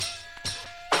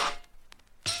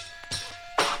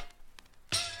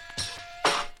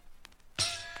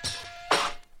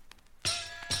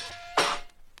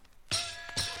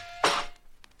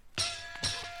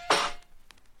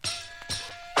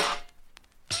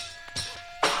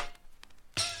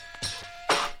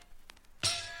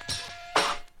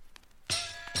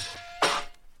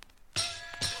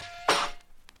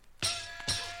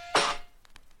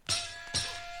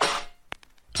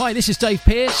Hi, this is Dave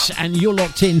Pearce, and you're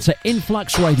locked into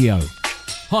Influx Radio.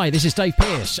 Hi, this is Dave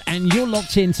Pearce, and you're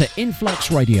locked into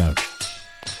Influx Radio.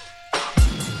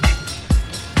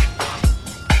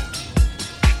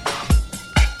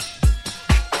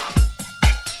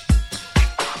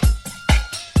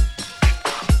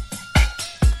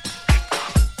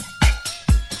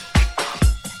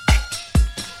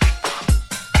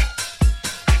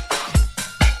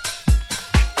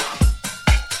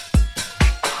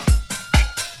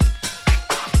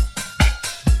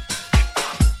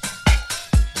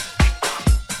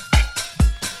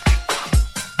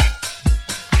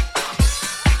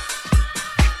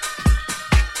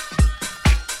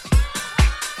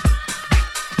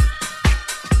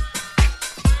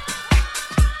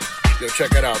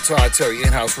 Check it out, Todd Terry,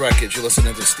 In-House Records. You're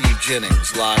listening to Steve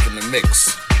Jennings, live in the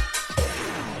mix.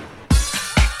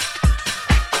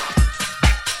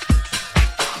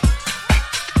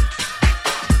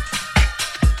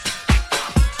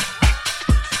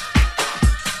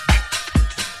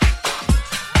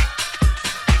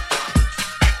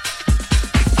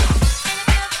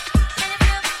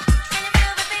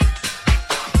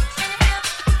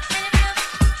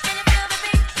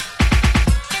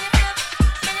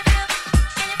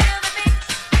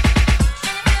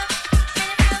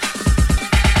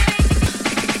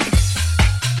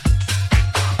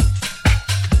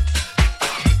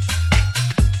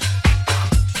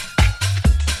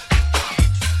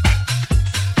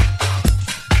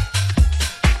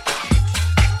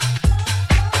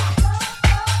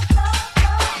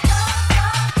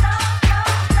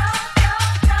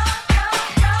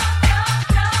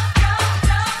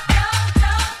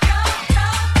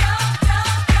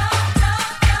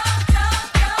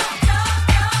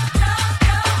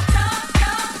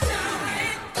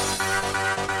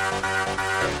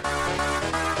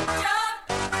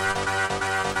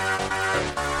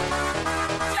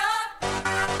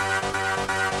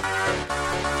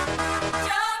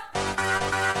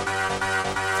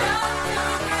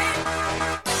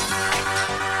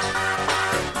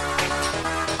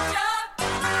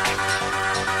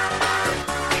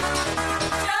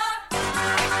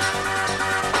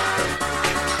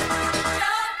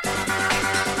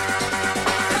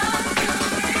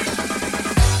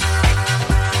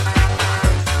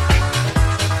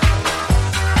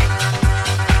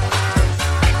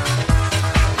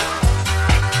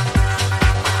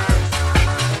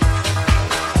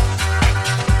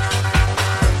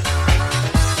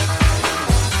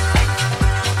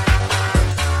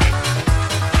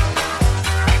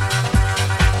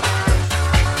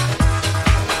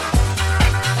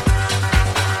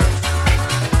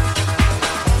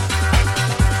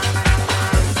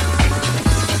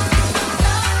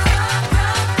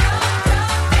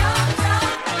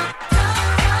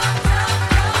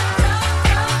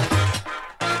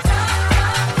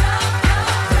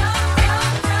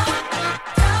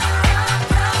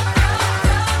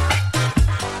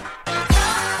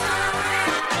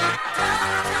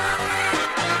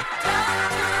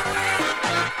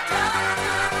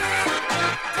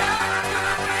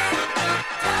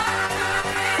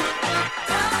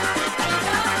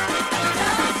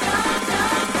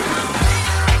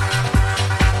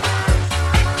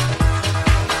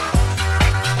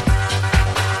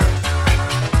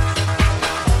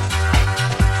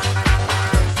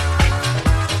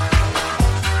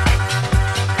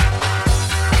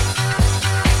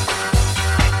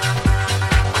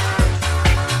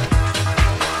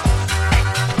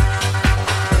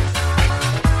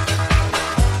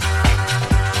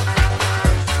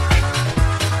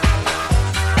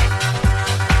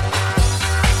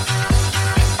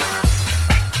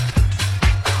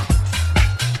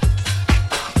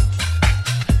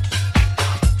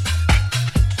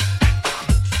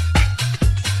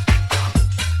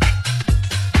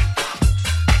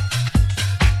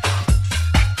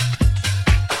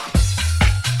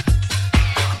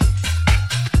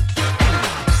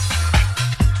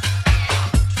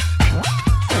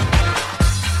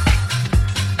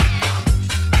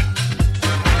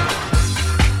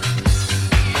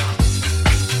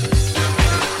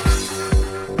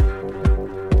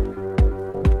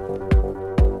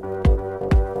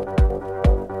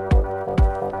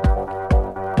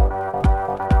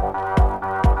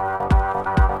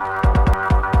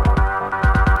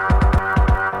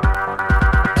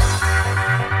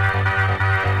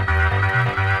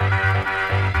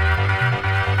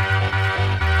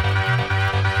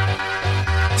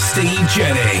 Steve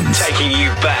Jennings. Taking you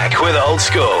back with old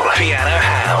school, piano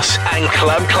house, and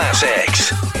club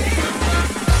classics.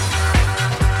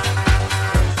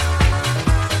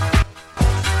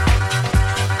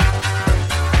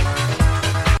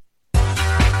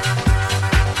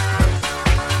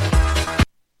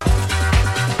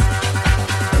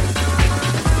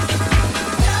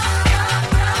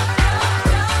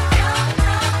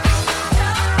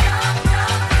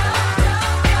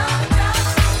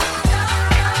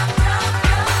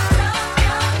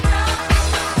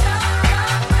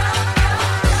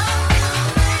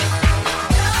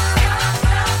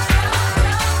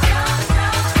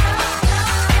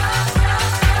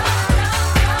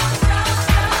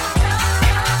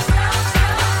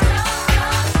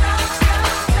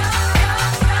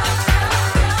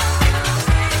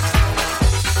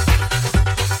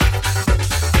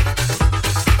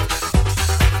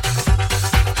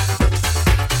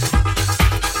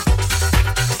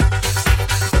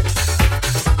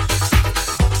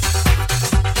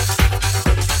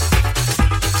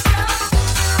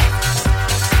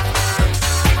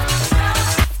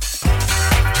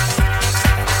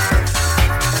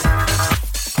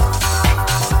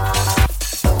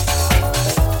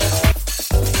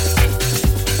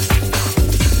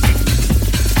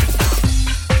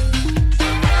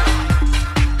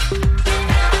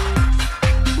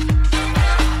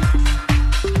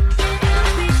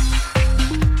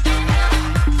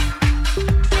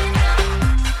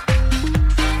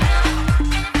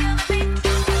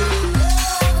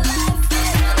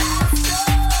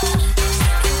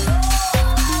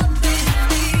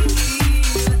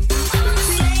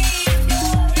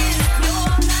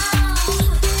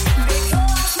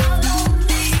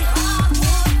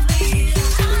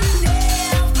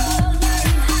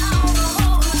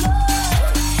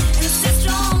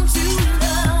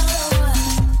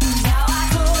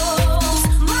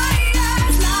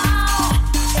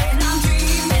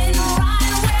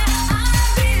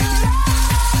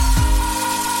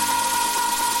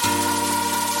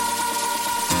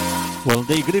 Well,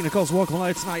 indeed. Good evening, of course. Welcome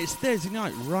along tonight. It's Thursday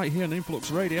night right here on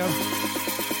Influx Radio.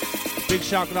 Big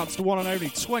shout out to the one and only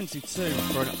 22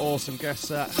 for an awesome guest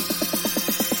set.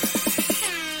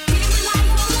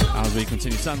 As we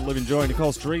continue sound, live, enjoying, of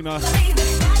course, Dreamer.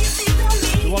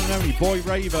 The one and only Boy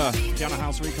Raver, Piano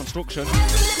House Reconstruction.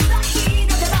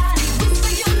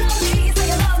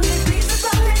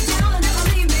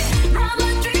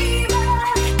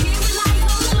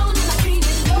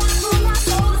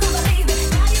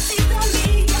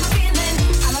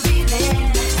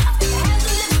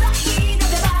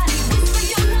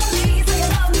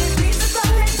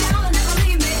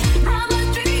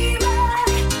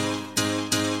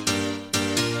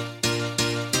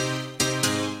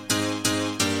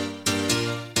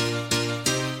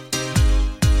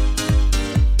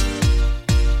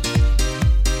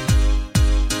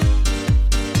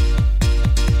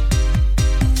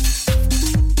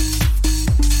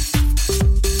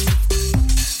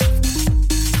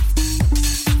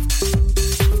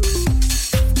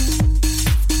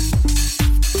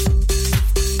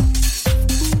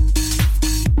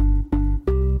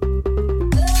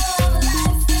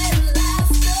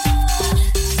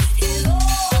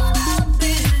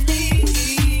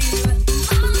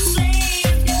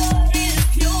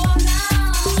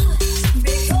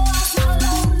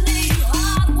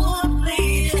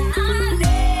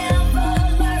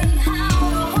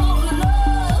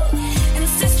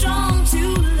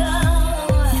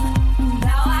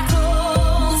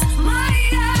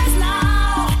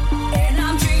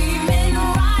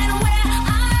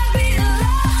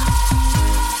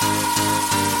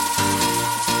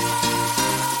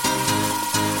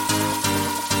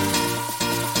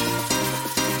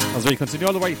 Continue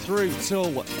all the way through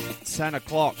till 10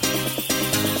 o'clock.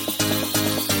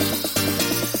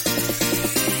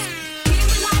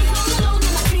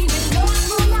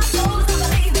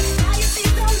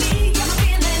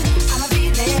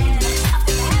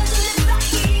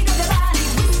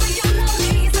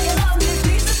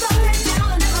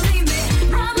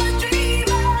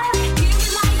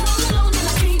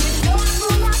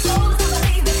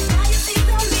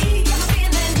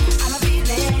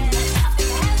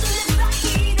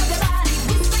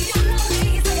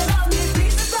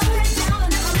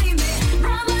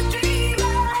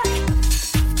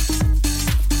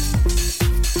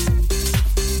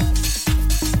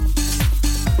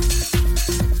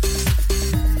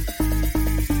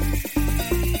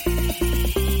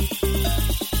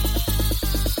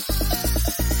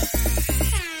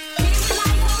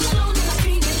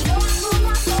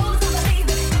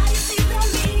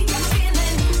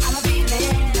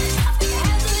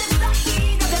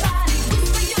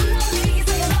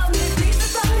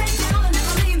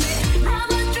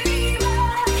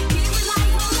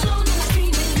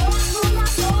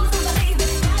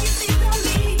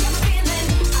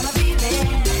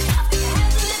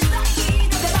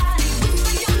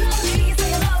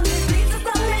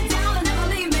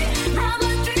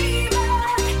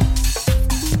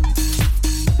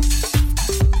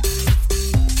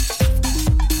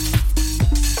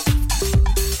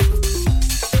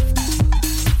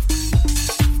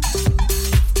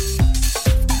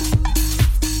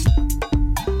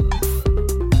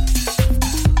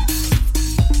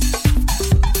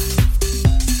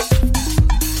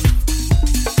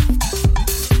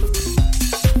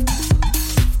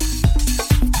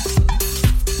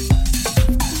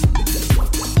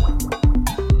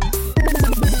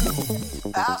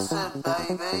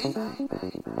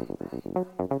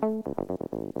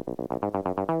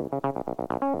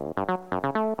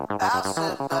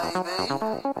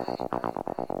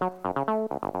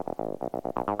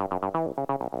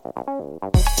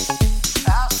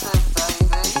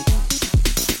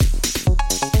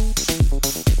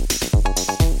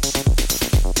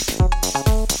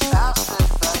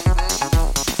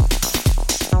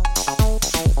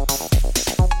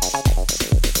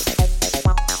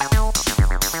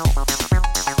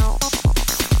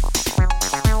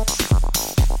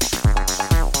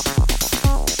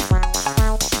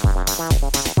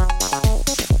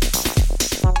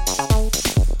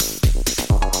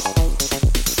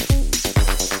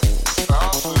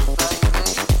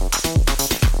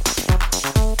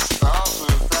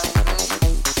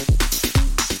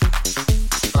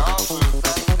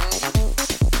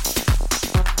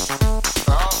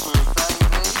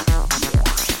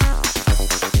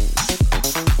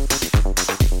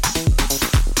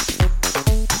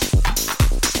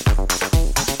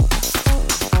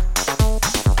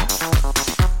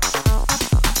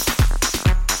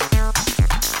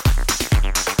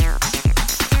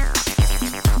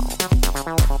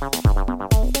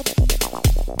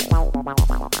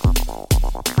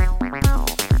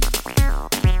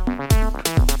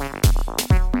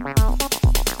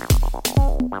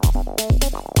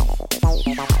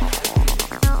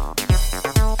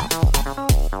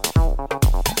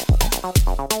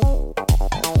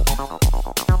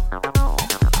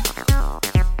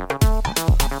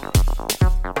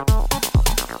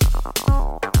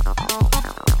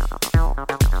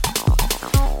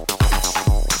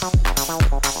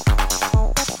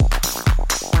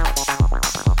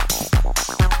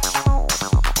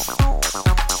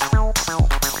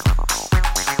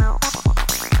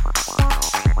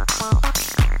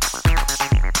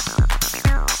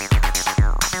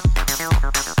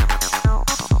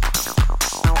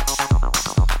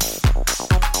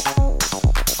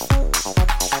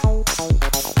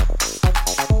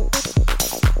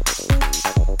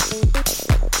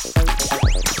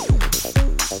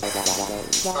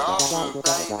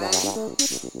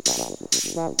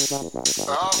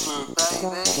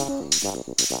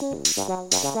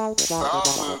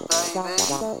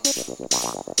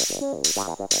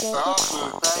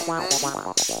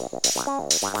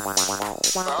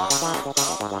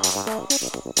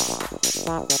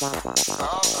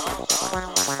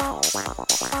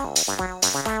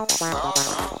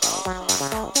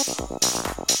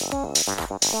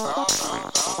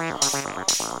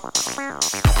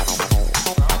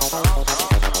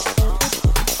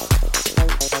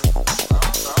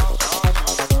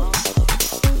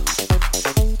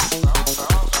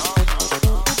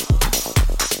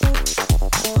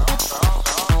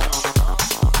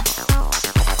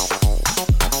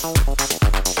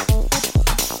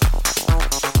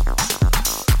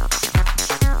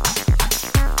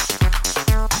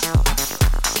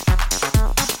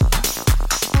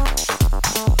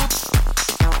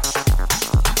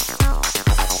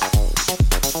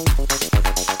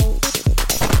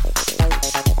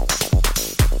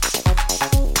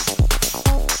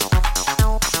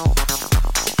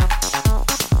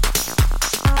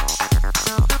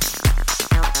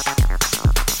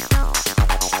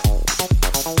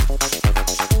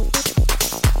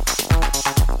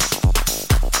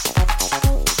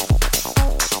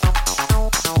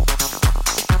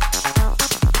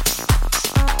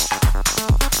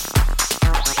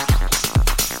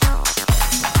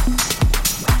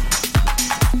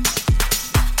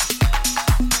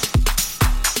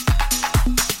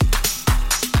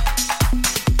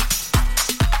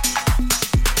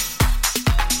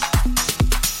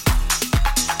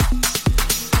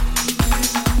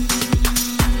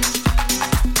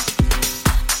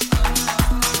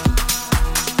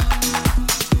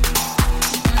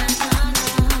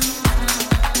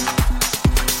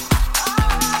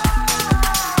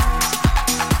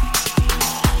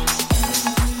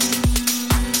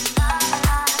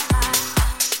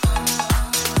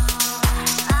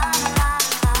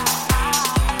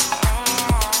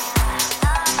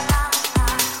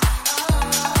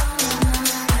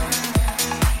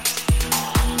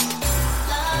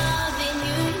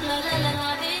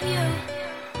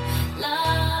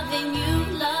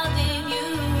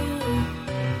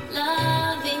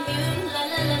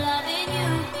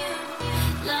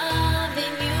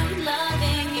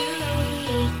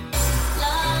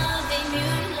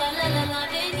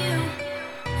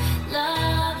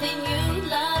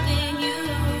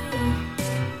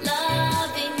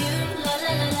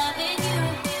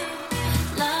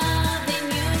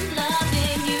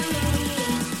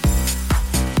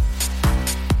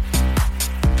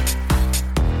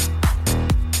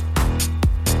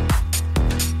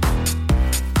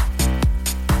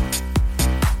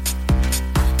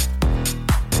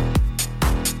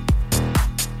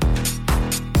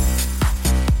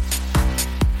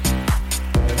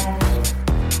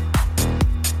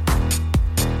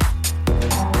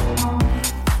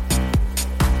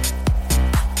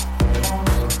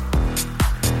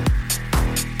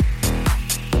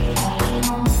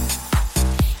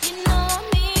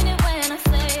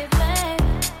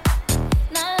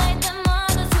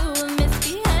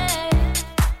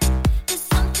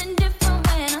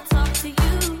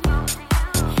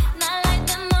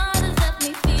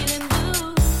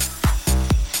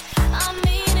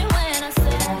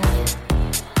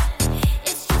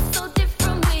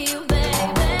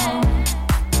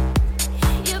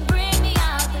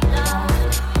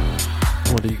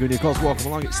 Of course, welcome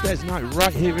along. It's Thursday night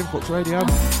right here in Influx Radio.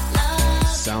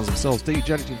 Sounds themselves, DJ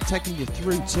Energy taking you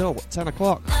through till 10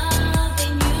 o'clock.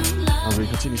 As we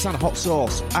continue, Sound of Hot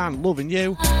Sauce and Loving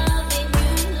You.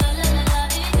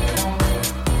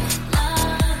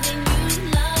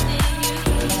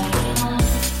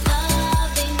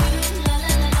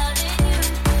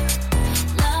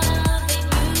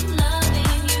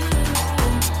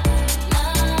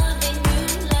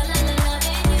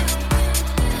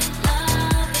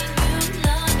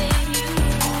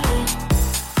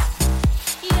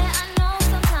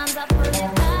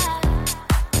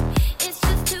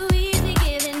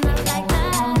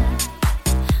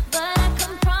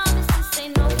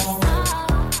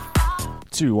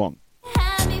 2, 1.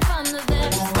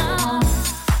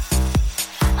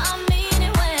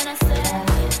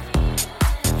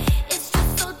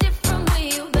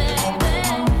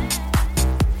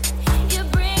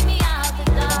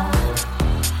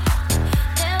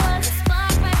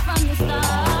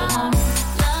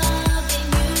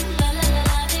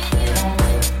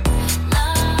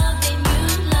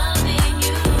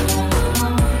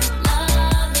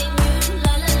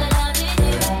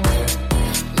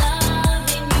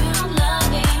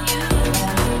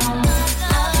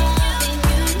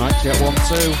 Get 1,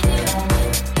 2.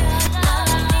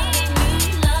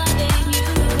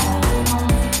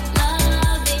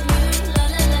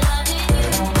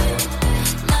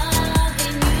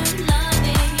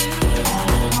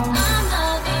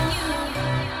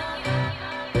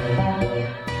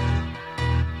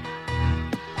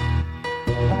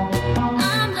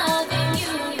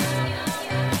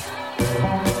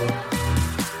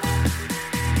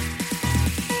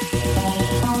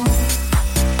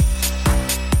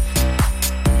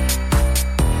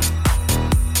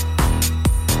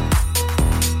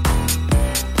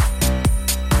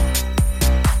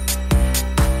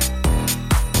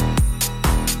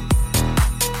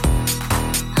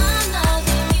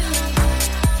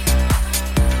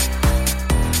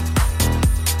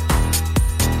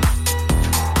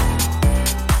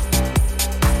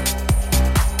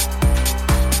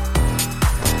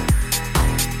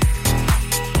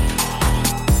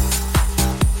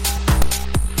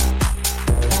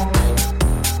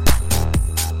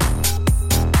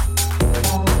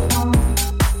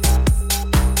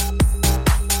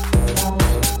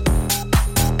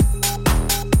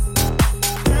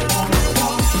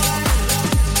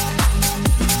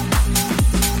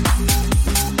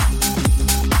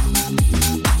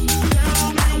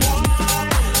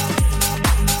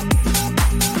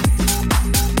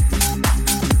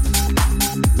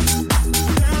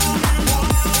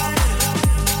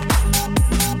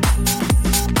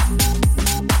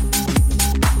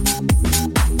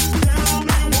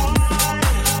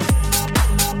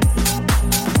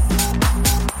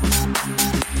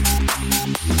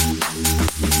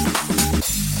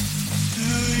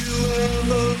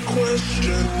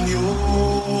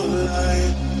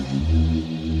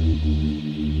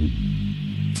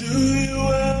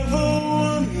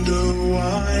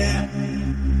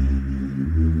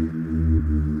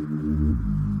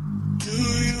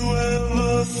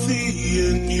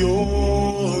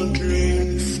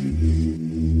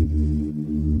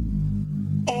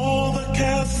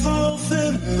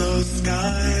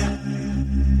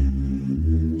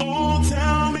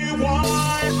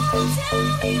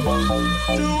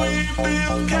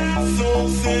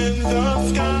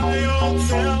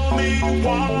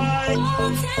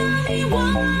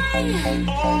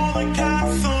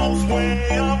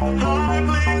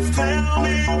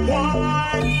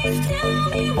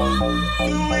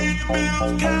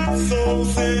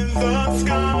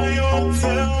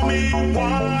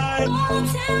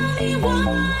 Tell me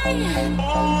why.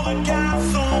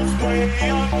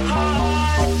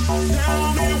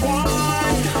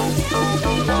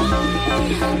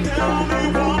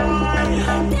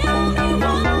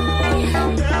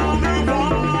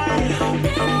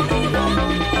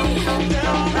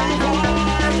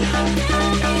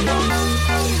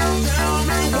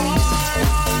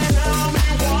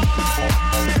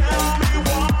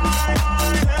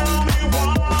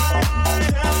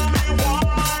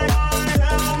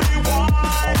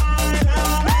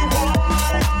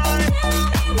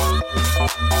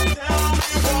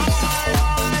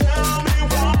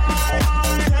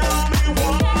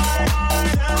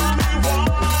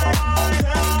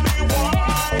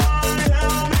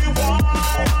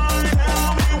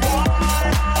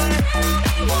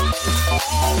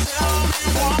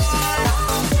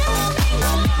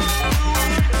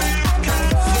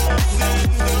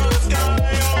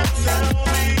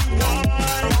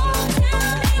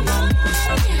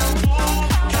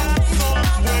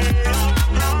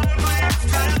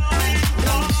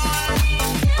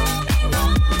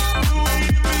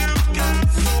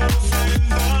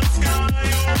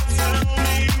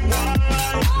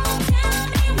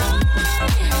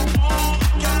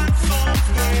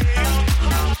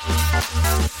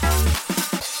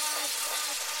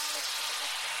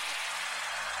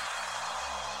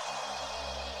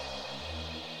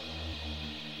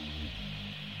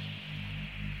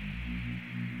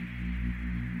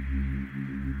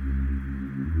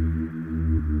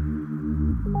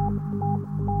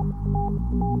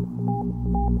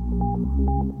 These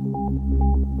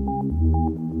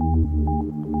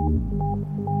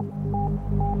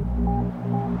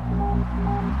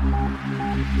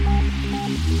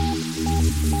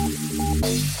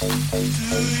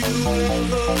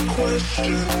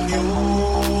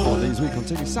we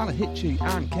continue. Santa Hitchy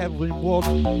and Kevin Wood.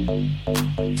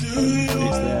 It's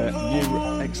their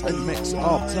new extended mix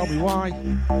of Tell Me Why.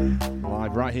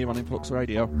 Live right here on Influx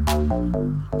Radio.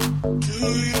 Do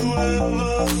you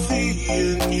ever see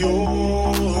in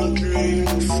your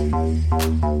dreams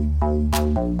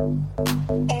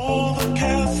all the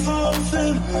castles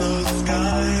in the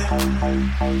sky?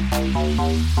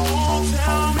 Oh,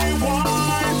 tell me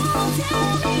why do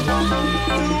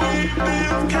we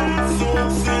build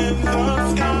castles in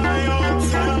the sky? Oh,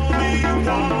 tell me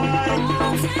why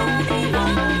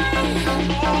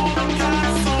all the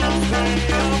castles way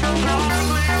up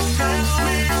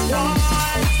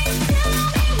high. Please tell me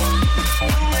why do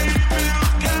we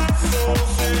build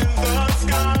castles in the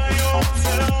sky? Oh,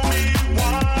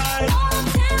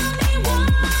 tell me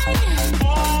why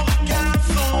all the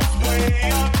castles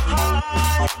way up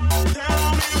high. Tell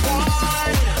me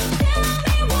why.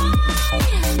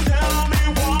 Tell me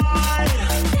why.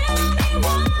 Tell me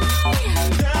why.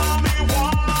 Tell me why.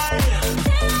 Tell me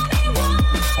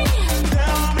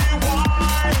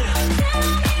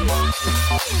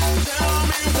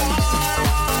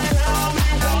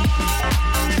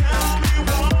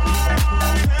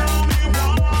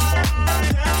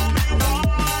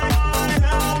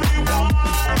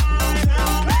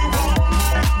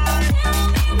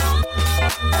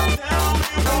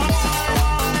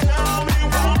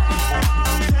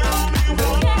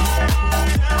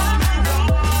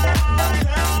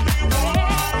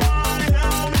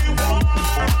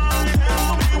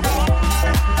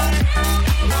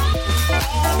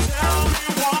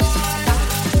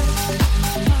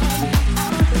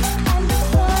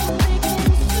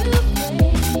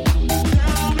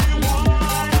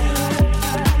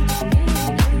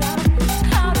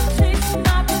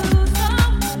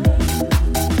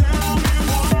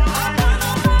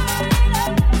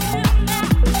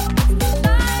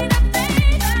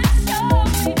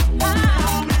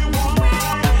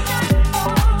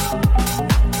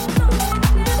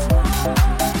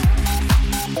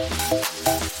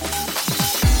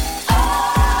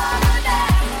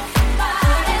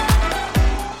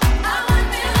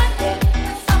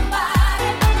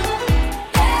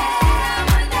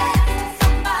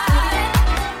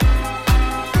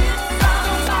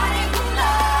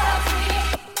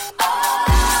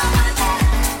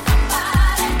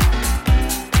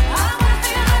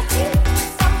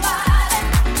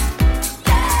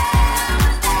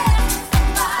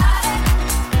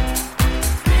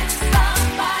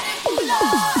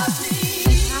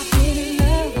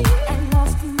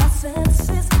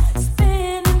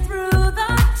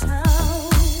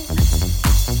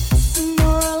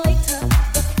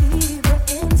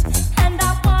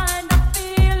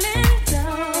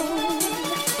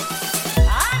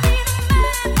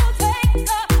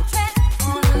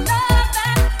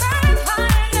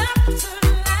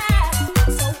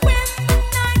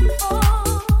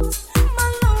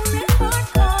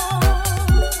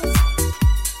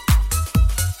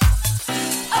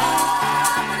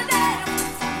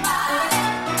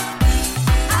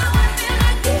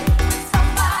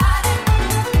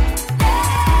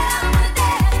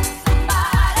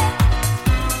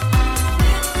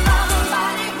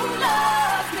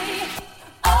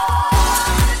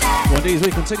As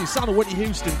we continue, Santa Whitney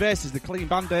Houston versus the Clean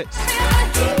Bandits.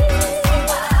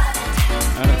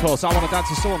 And of course, I Want to Dance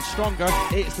to Someone Stronger.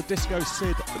 It's the Disco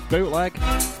Sid bootleg.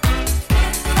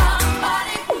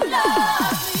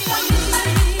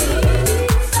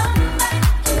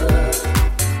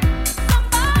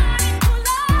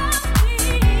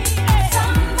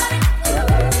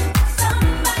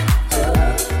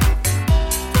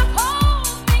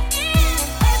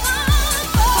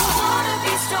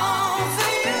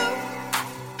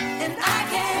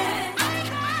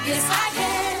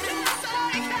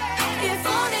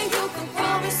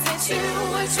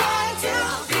 Try to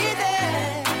be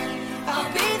there,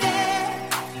 I'll be there.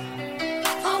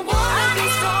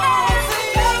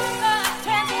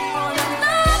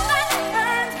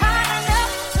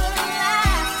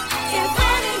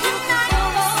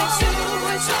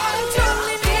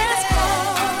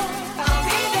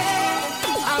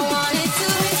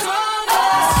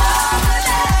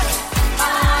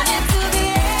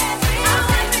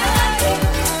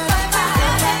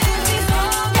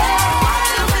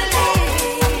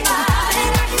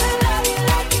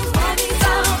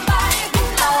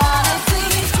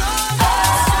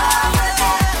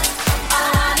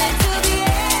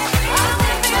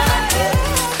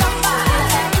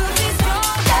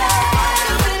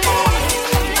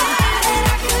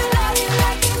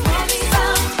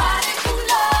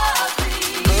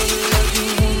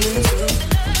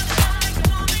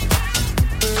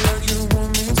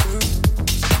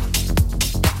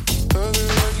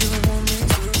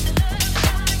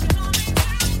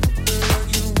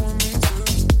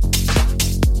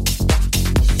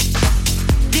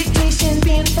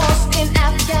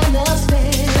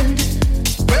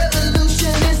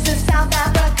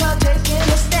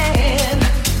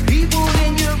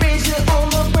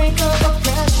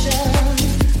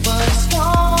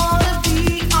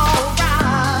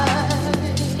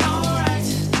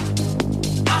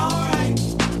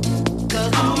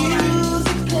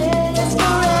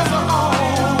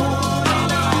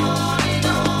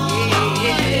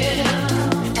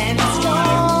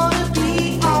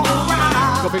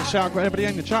 shout out to everybody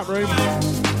in the chat room.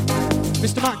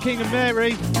 Mr. Matt King and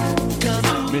Mary.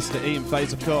 Mr. Ian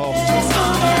Faze, of course.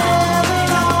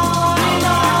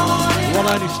 One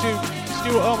only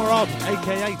Stuart Omerod,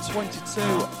 aka 22,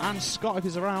 and Scott if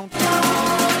he's around.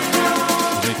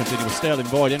 As we continue with Sterling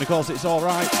Boyd, and of course it's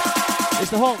alright. It's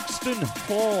the Hoxton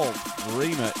Hall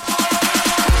remix.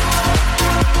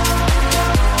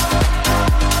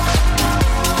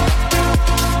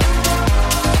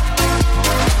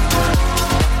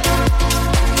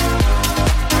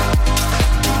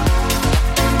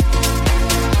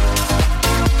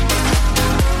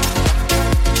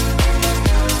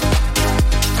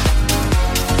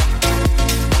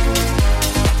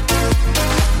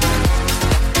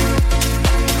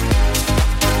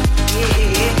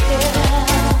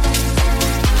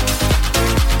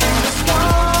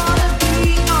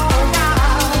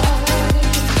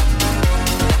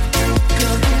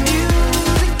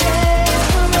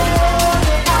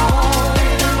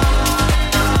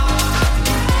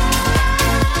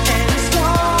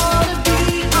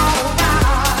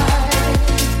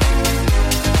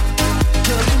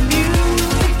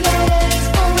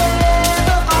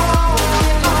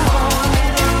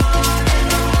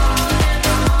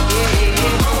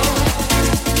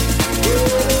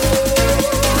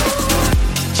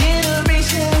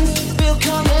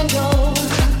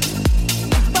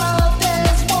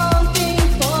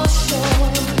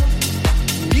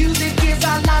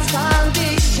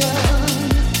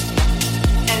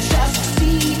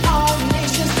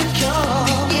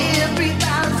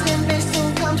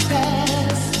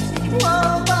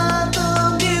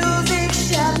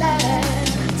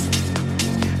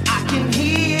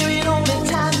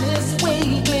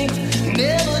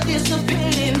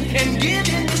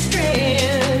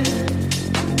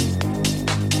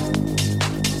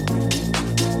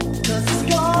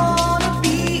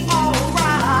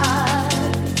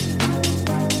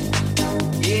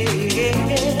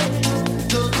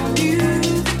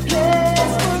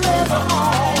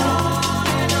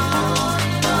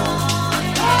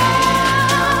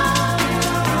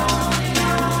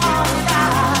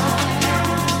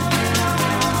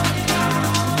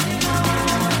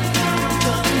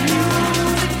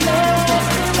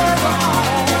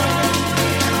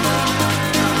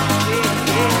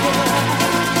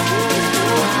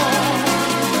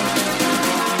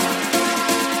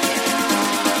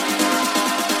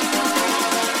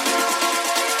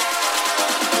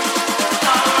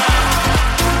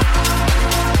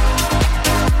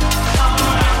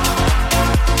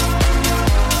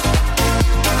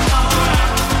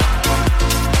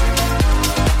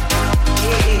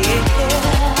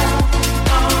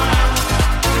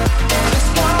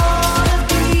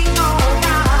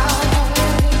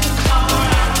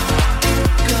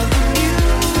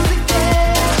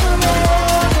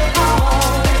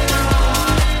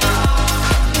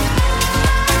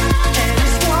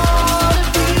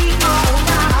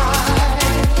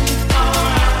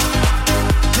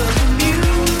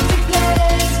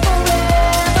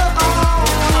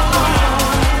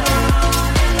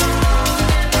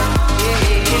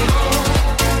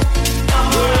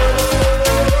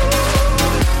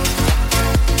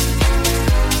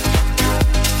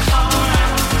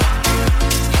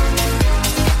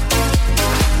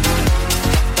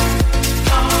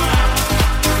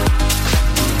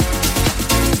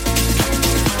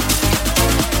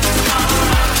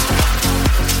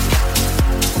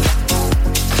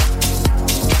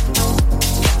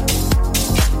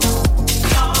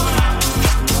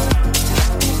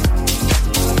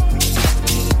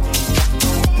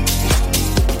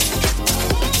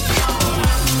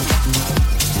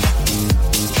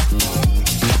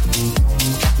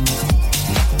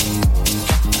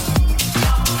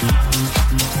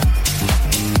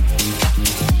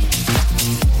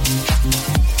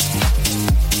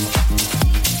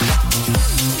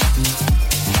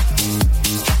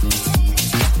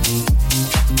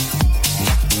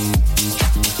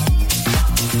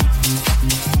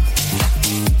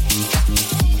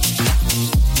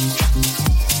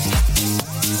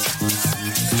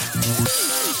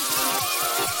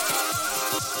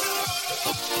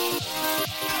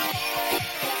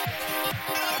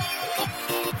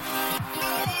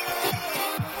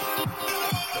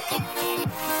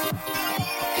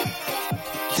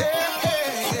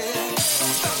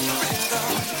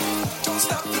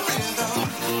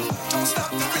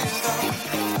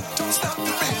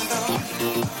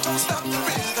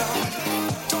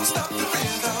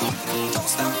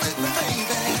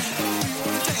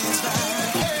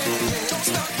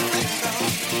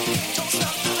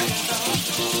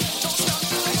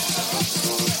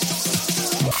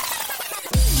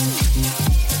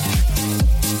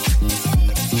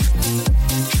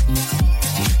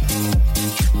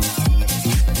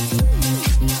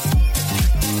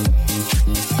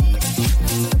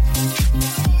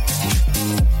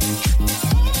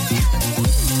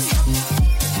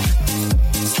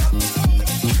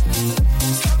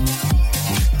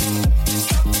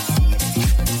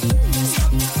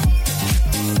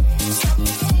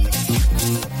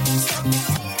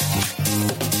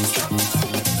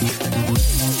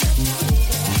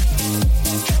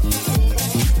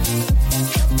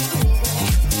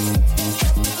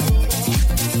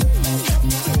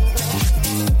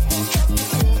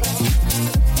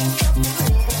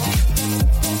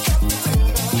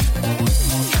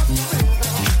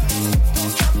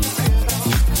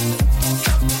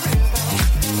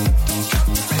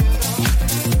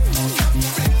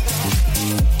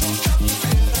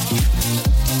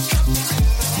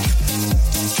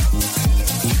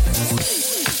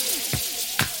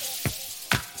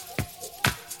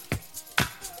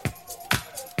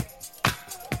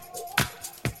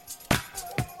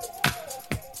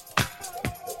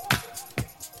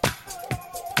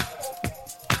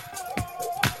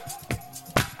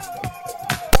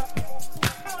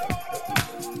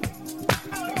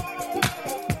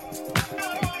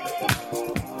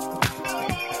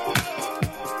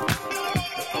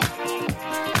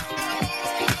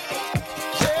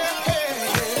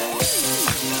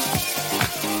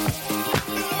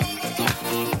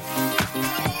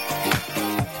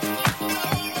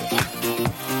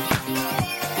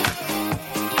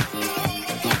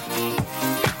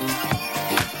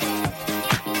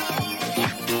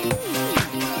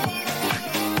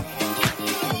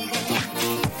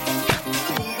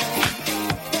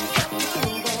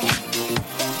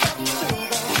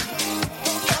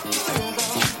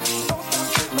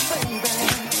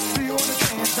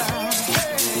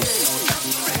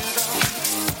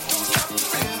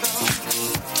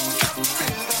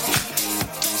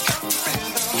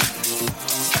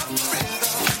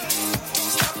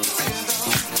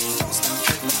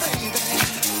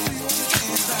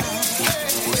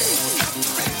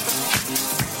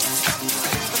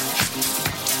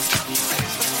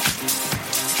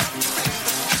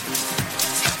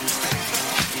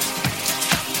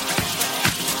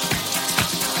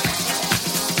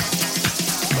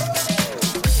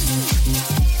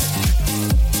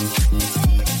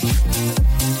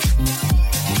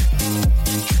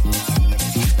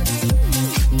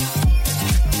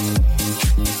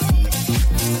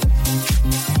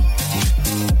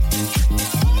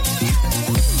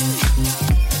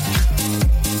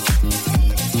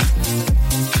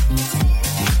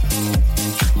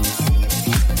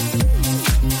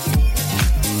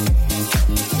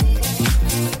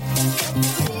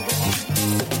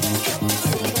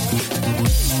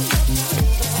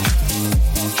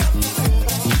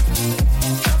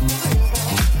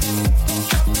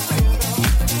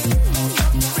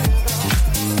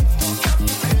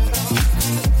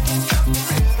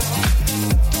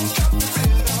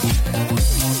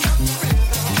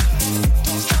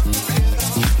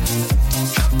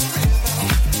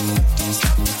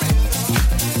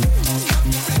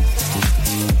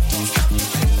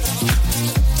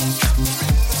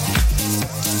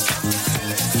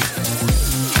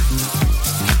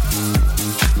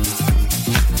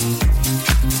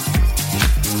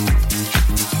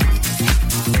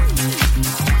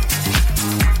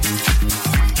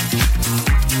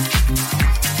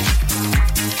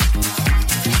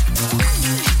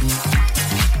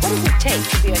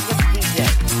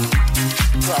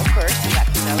 first, you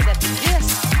have to know that the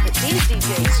discs that these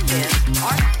DJs spin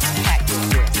aren't compact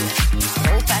discs,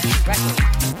 they're old-fashioned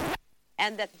records,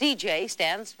 and that DJ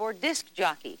stands for disc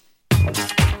jockey.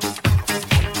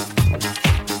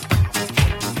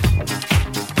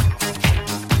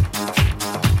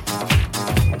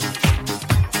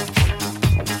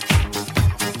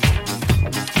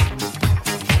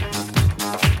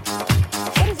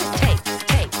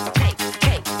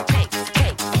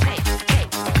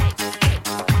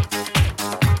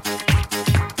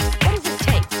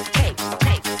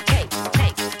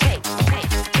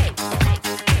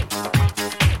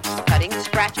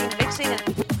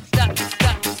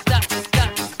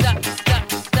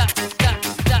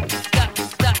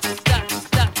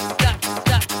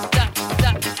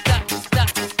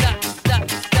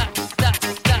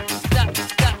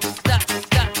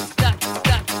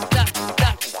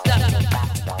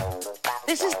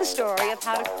 This is the story of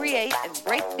how to create and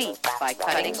break beats by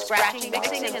cutting, scratching,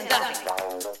 mixing, and dumping.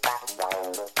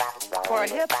 For a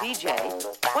hip DJ,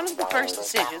 one of the first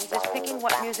decisions is picking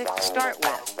what music to start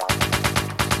with.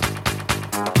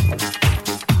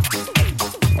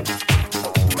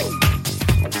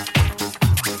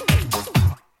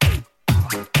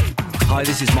 Hi,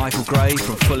 this is Michael Gray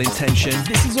from Full Intention.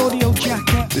 This is Audio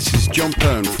Jacket. This is John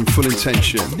Pern from Full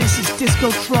Intention. This is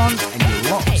Discotron, and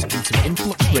you're locked into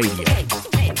Influx Radio.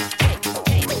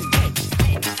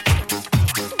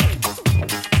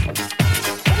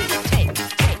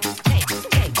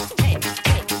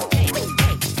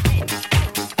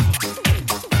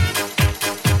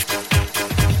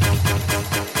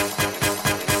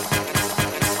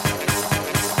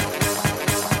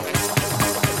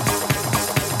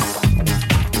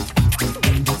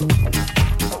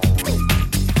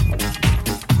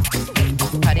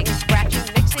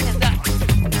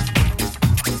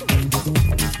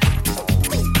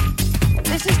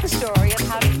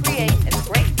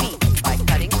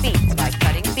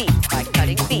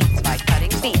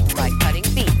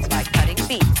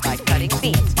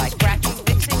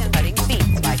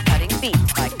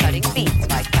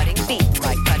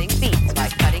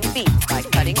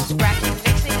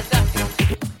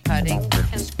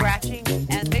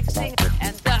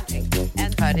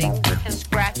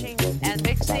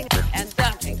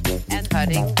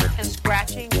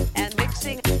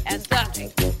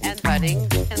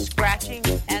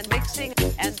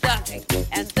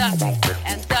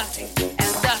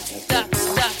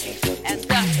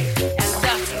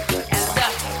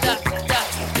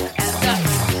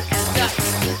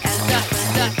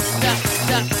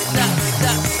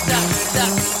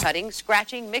 Cutting,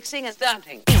 scratching, mixing, and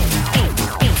dumping.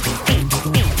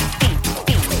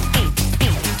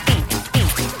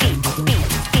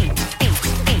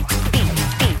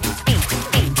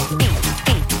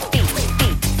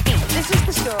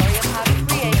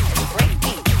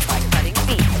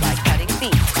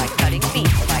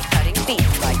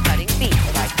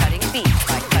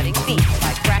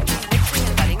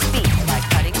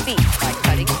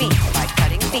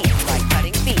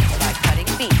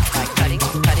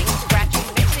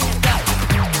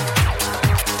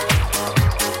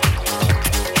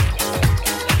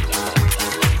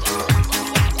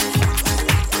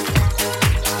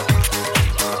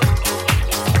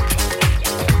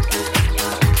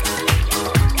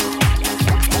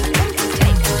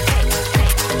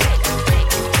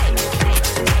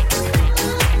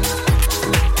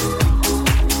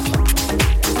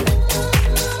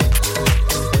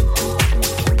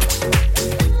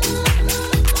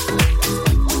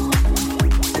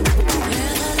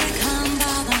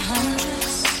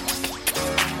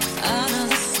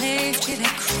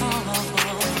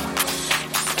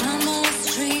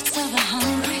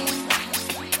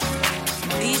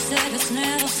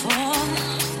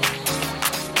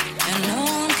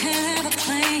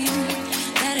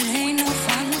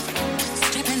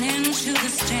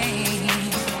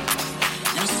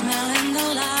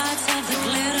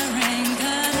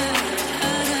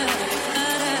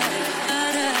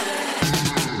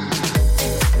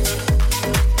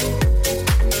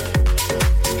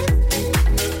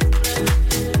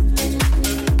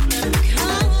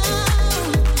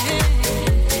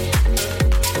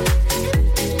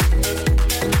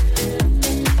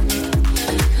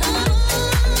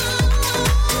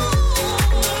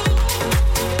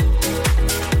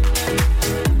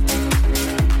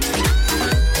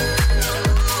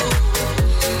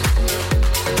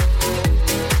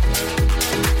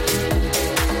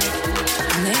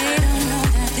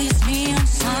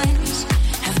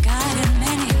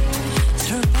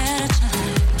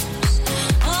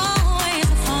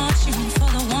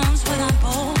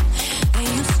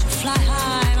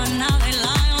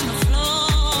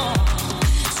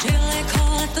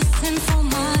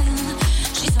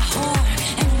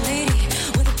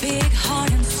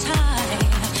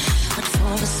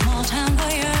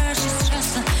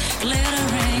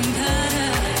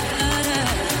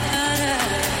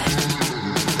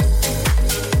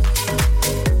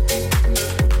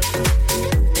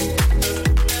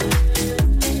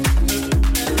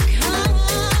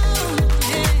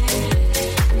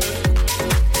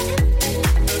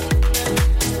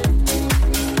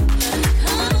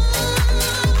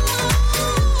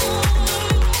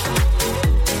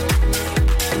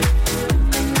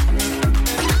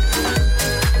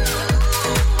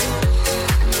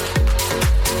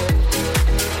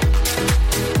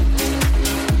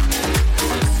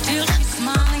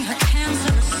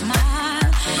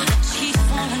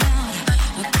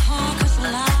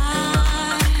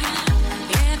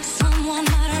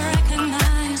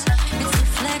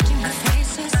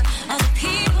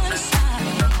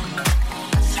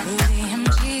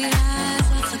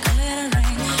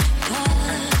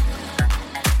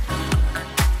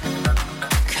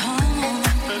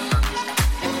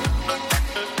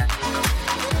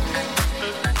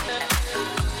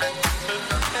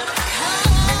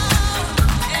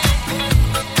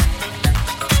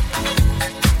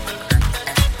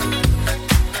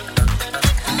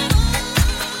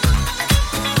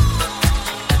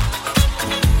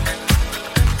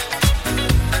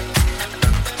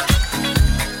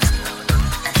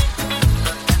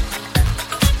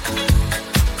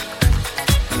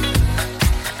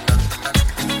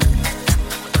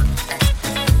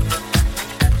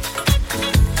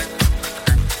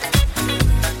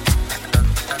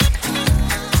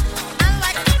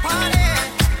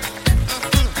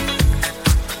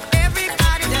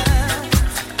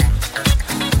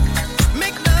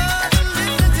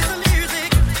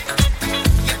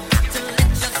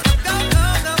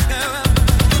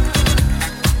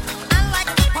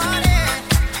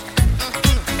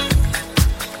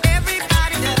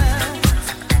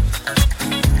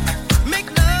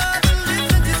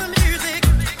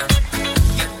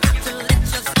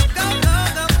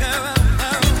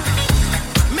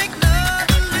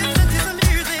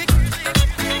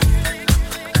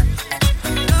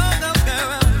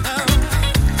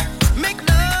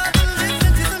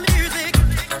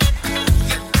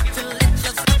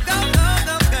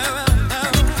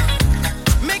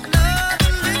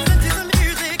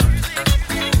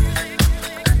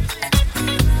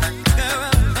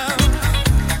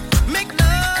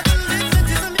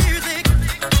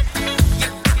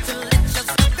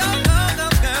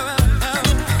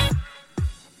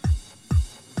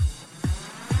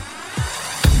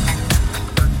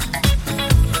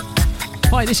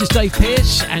 Hi, this is Dave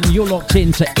Pearce, and you're locked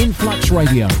in to Influx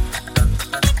Radio.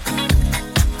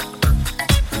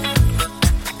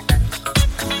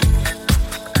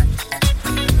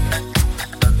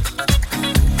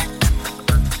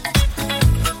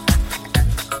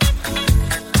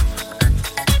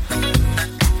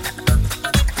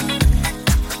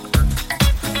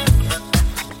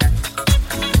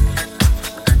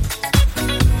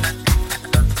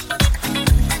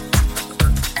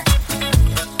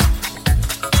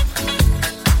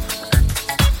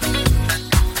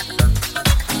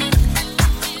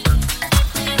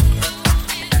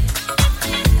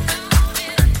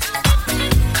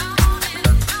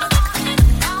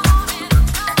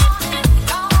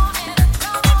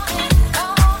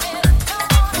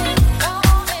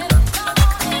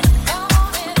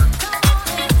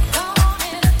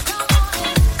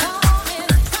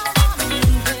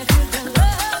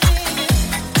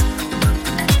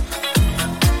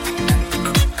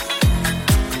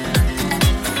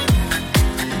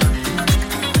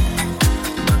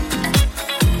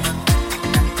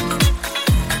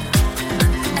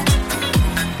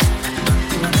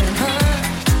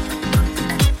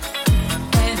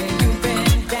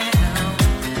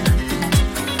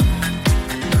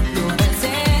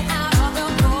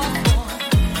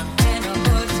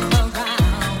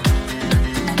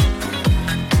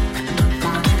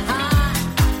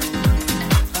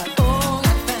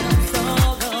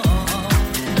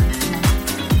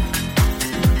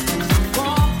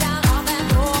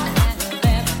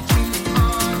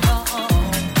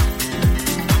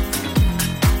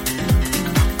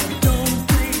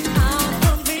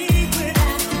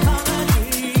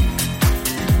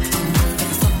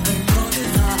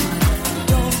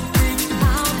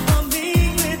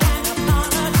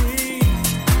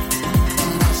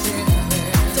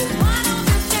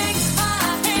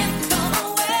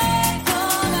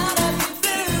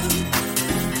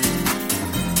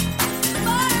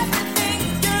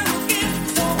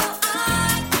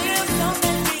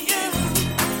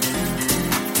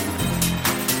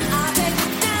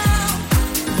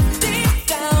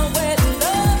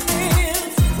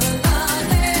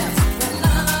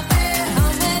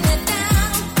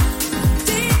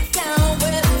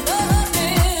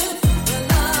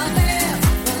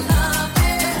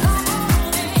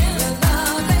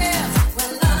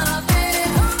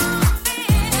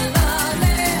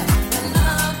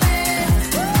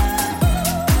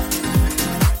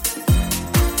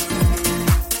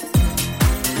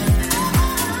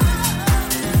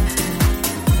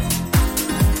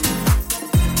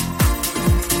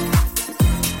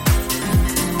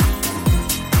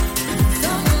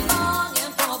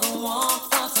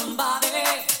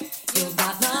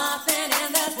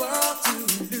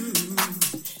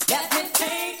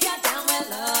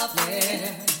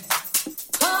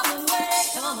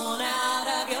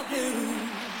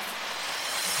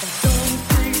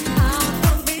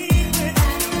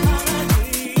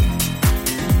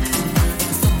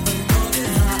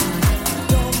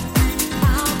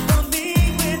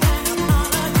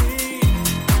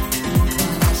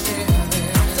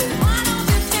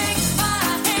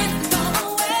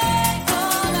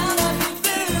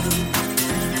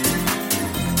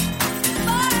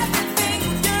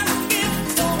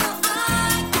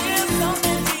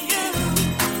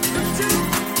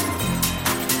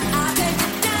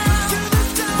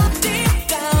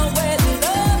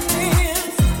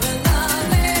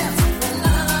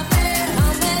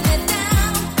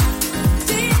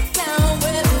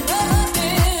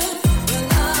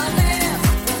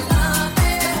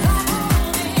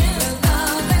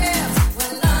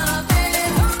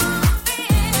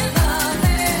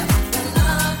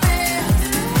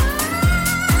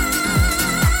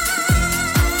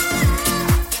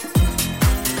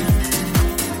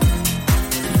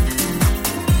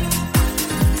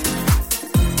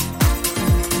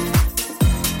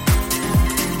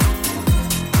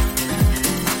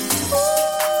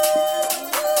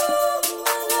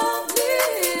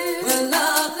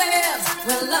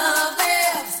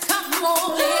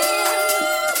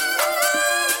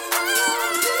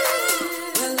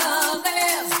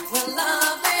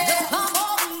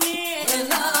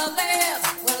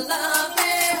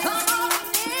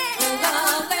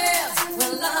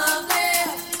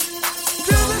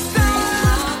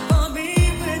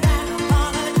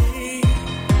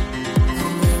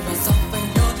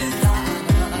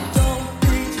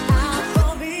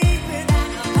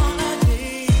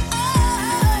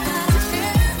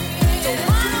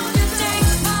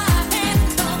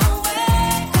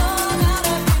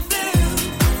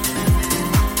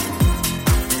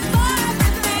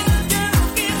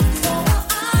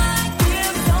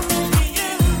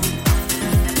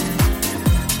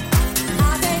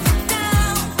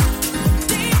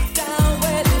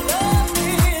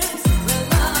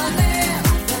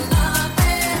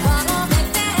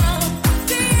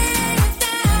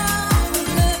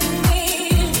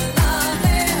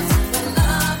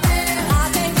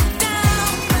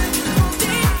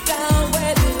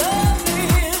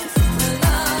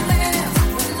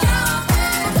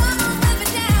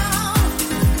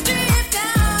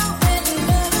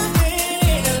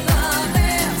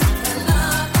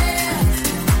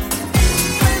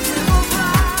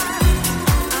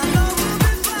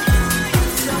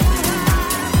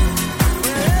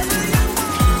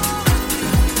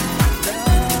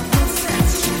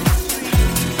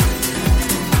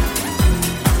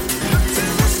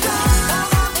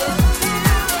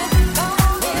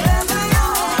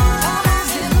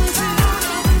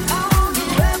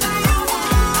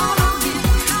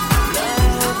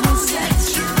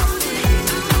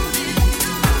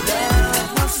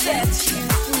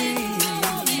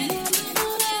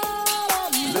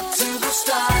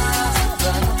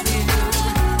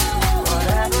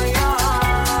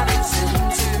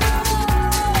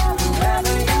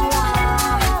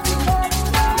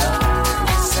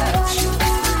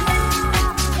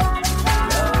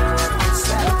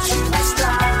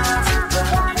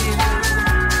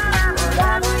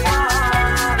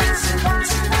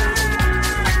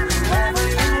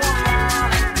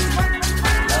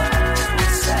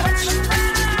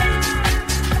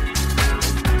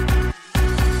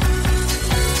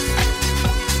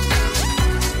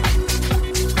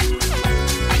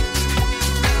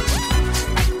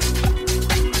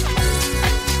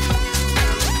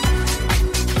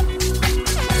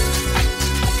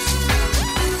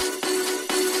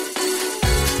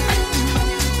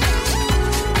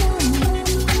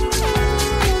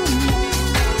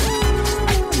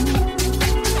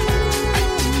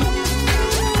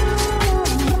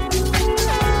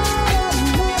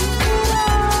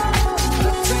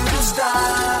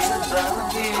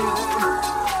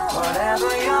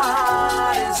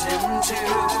 into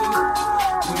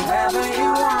whoever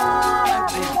you wanna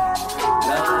be.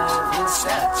 Love will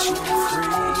set you free.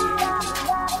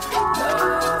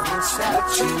 Love will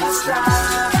set you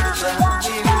aside above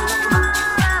you.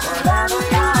 Whatever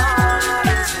your heart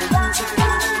is into,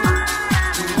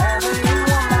 whoever you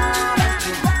wanna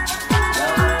be.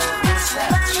 Love will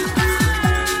set you free.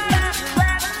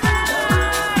 Love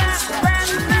will set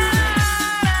you free.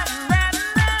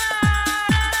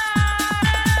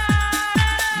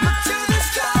 Look to the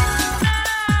sky.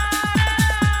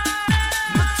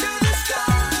 Look to the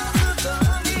stars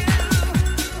above you.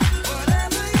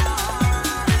 Whatever your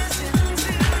heart is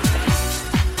into,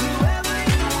 whoever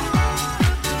you wanna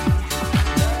be,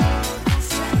 love will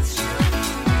set you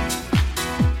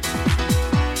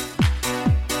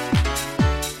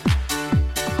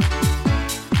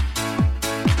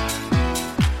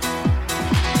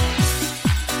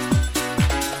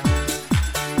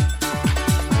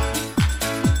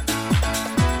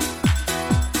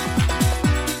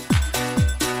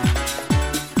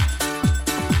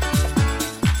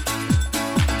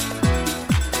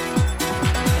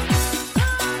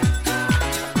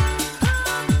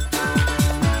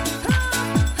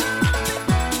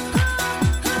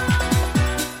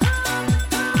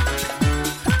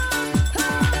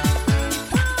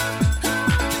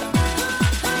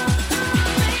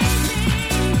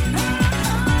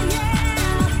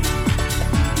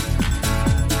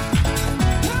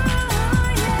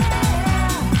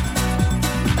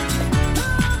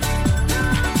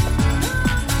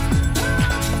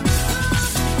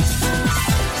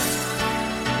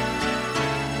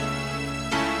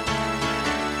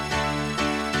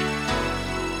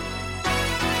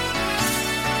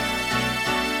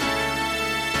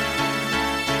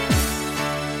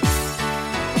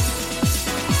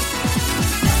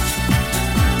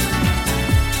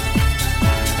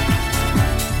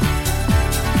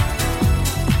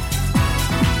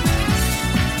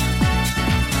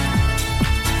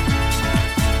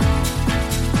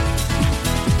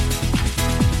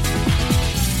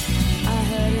I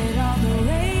heard it on the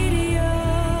radio.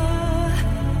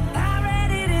 I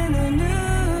read it in the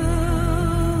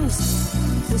news.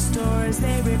 The stories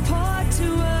they report to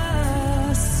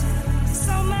us,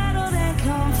 so muddled and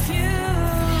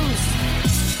confused.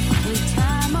 With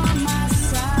time on my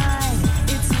side,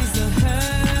 it sees the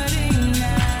hurting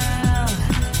now.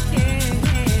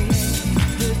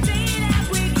 The day that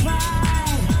we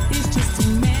cried is just a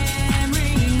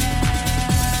memory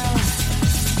now.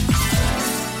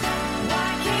 Why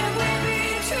can't we be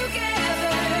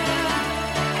together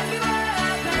as we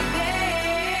were back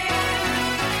then?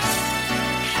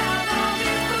 How long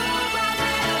before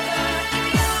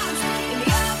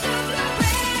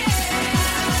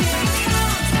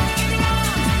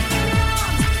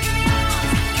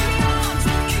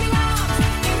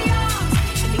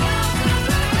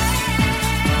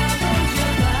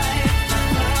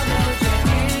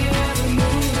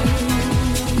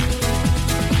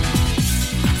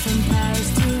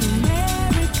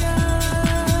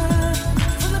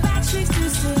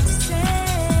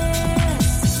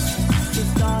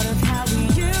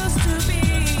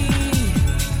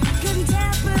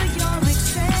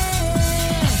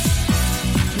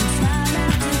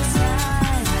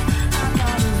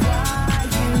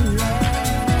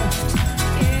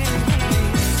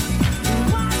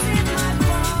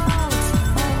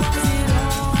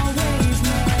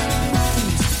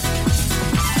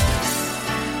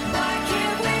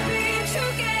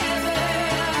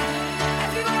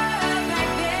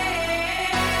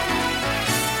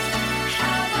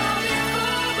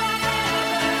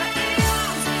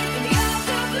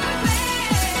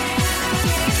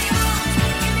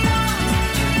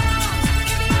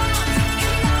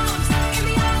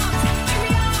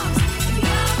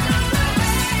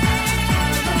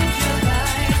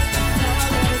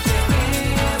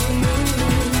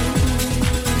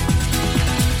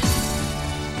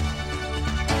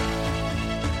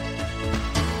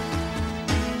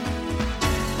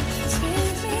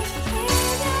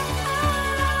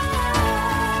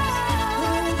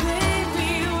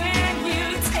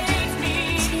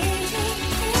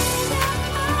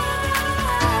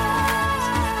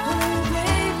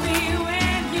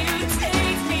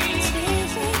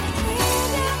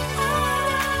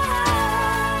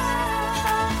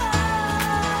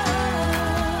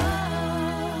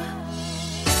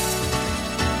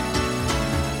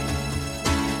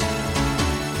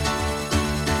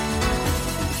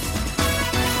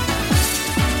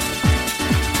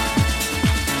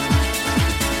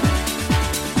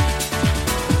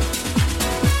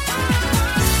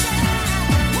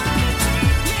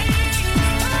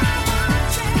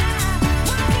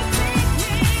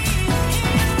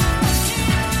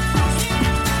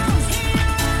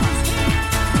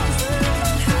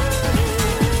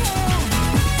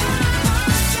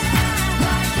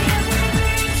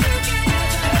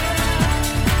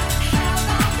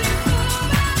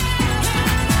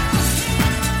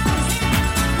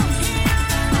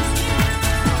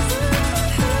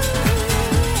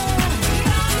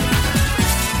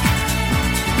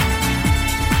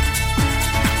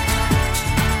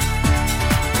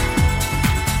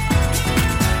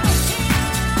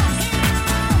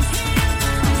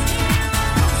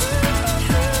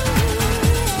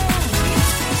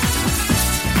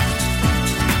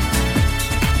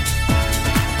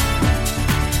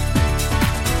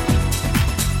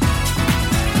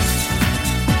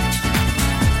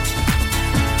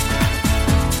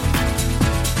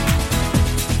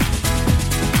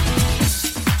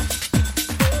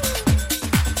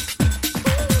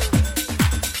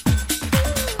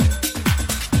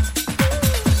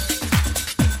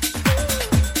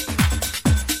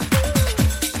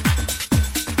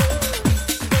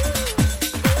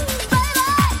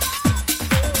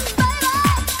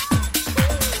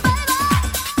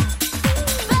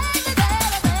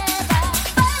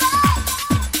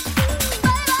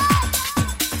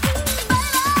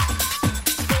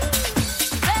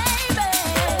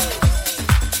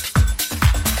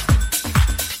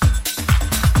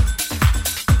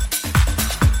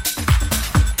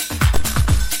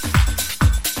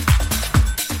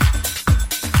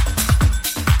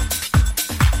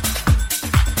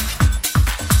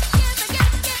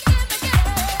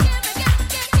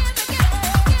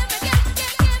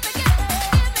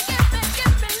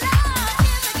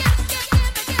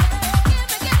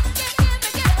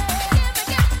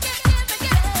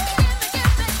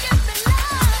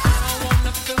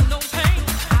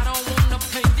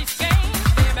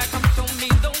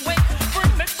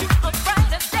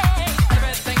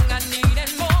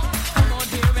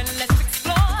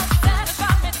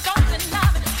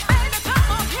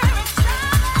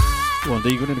I'm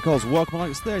Deacon Nichols. Welcome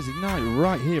along. It's Thursday night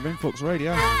right here in Influx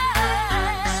Radio.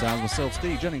 Sound myself,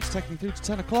 Steve Jennings, taking you through to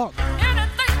 10 o'clock.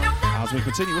 As we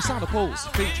continue with Sound of Pulse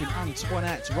featuring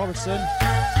Antoinette Robertson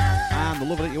and The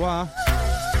Lover That You Are.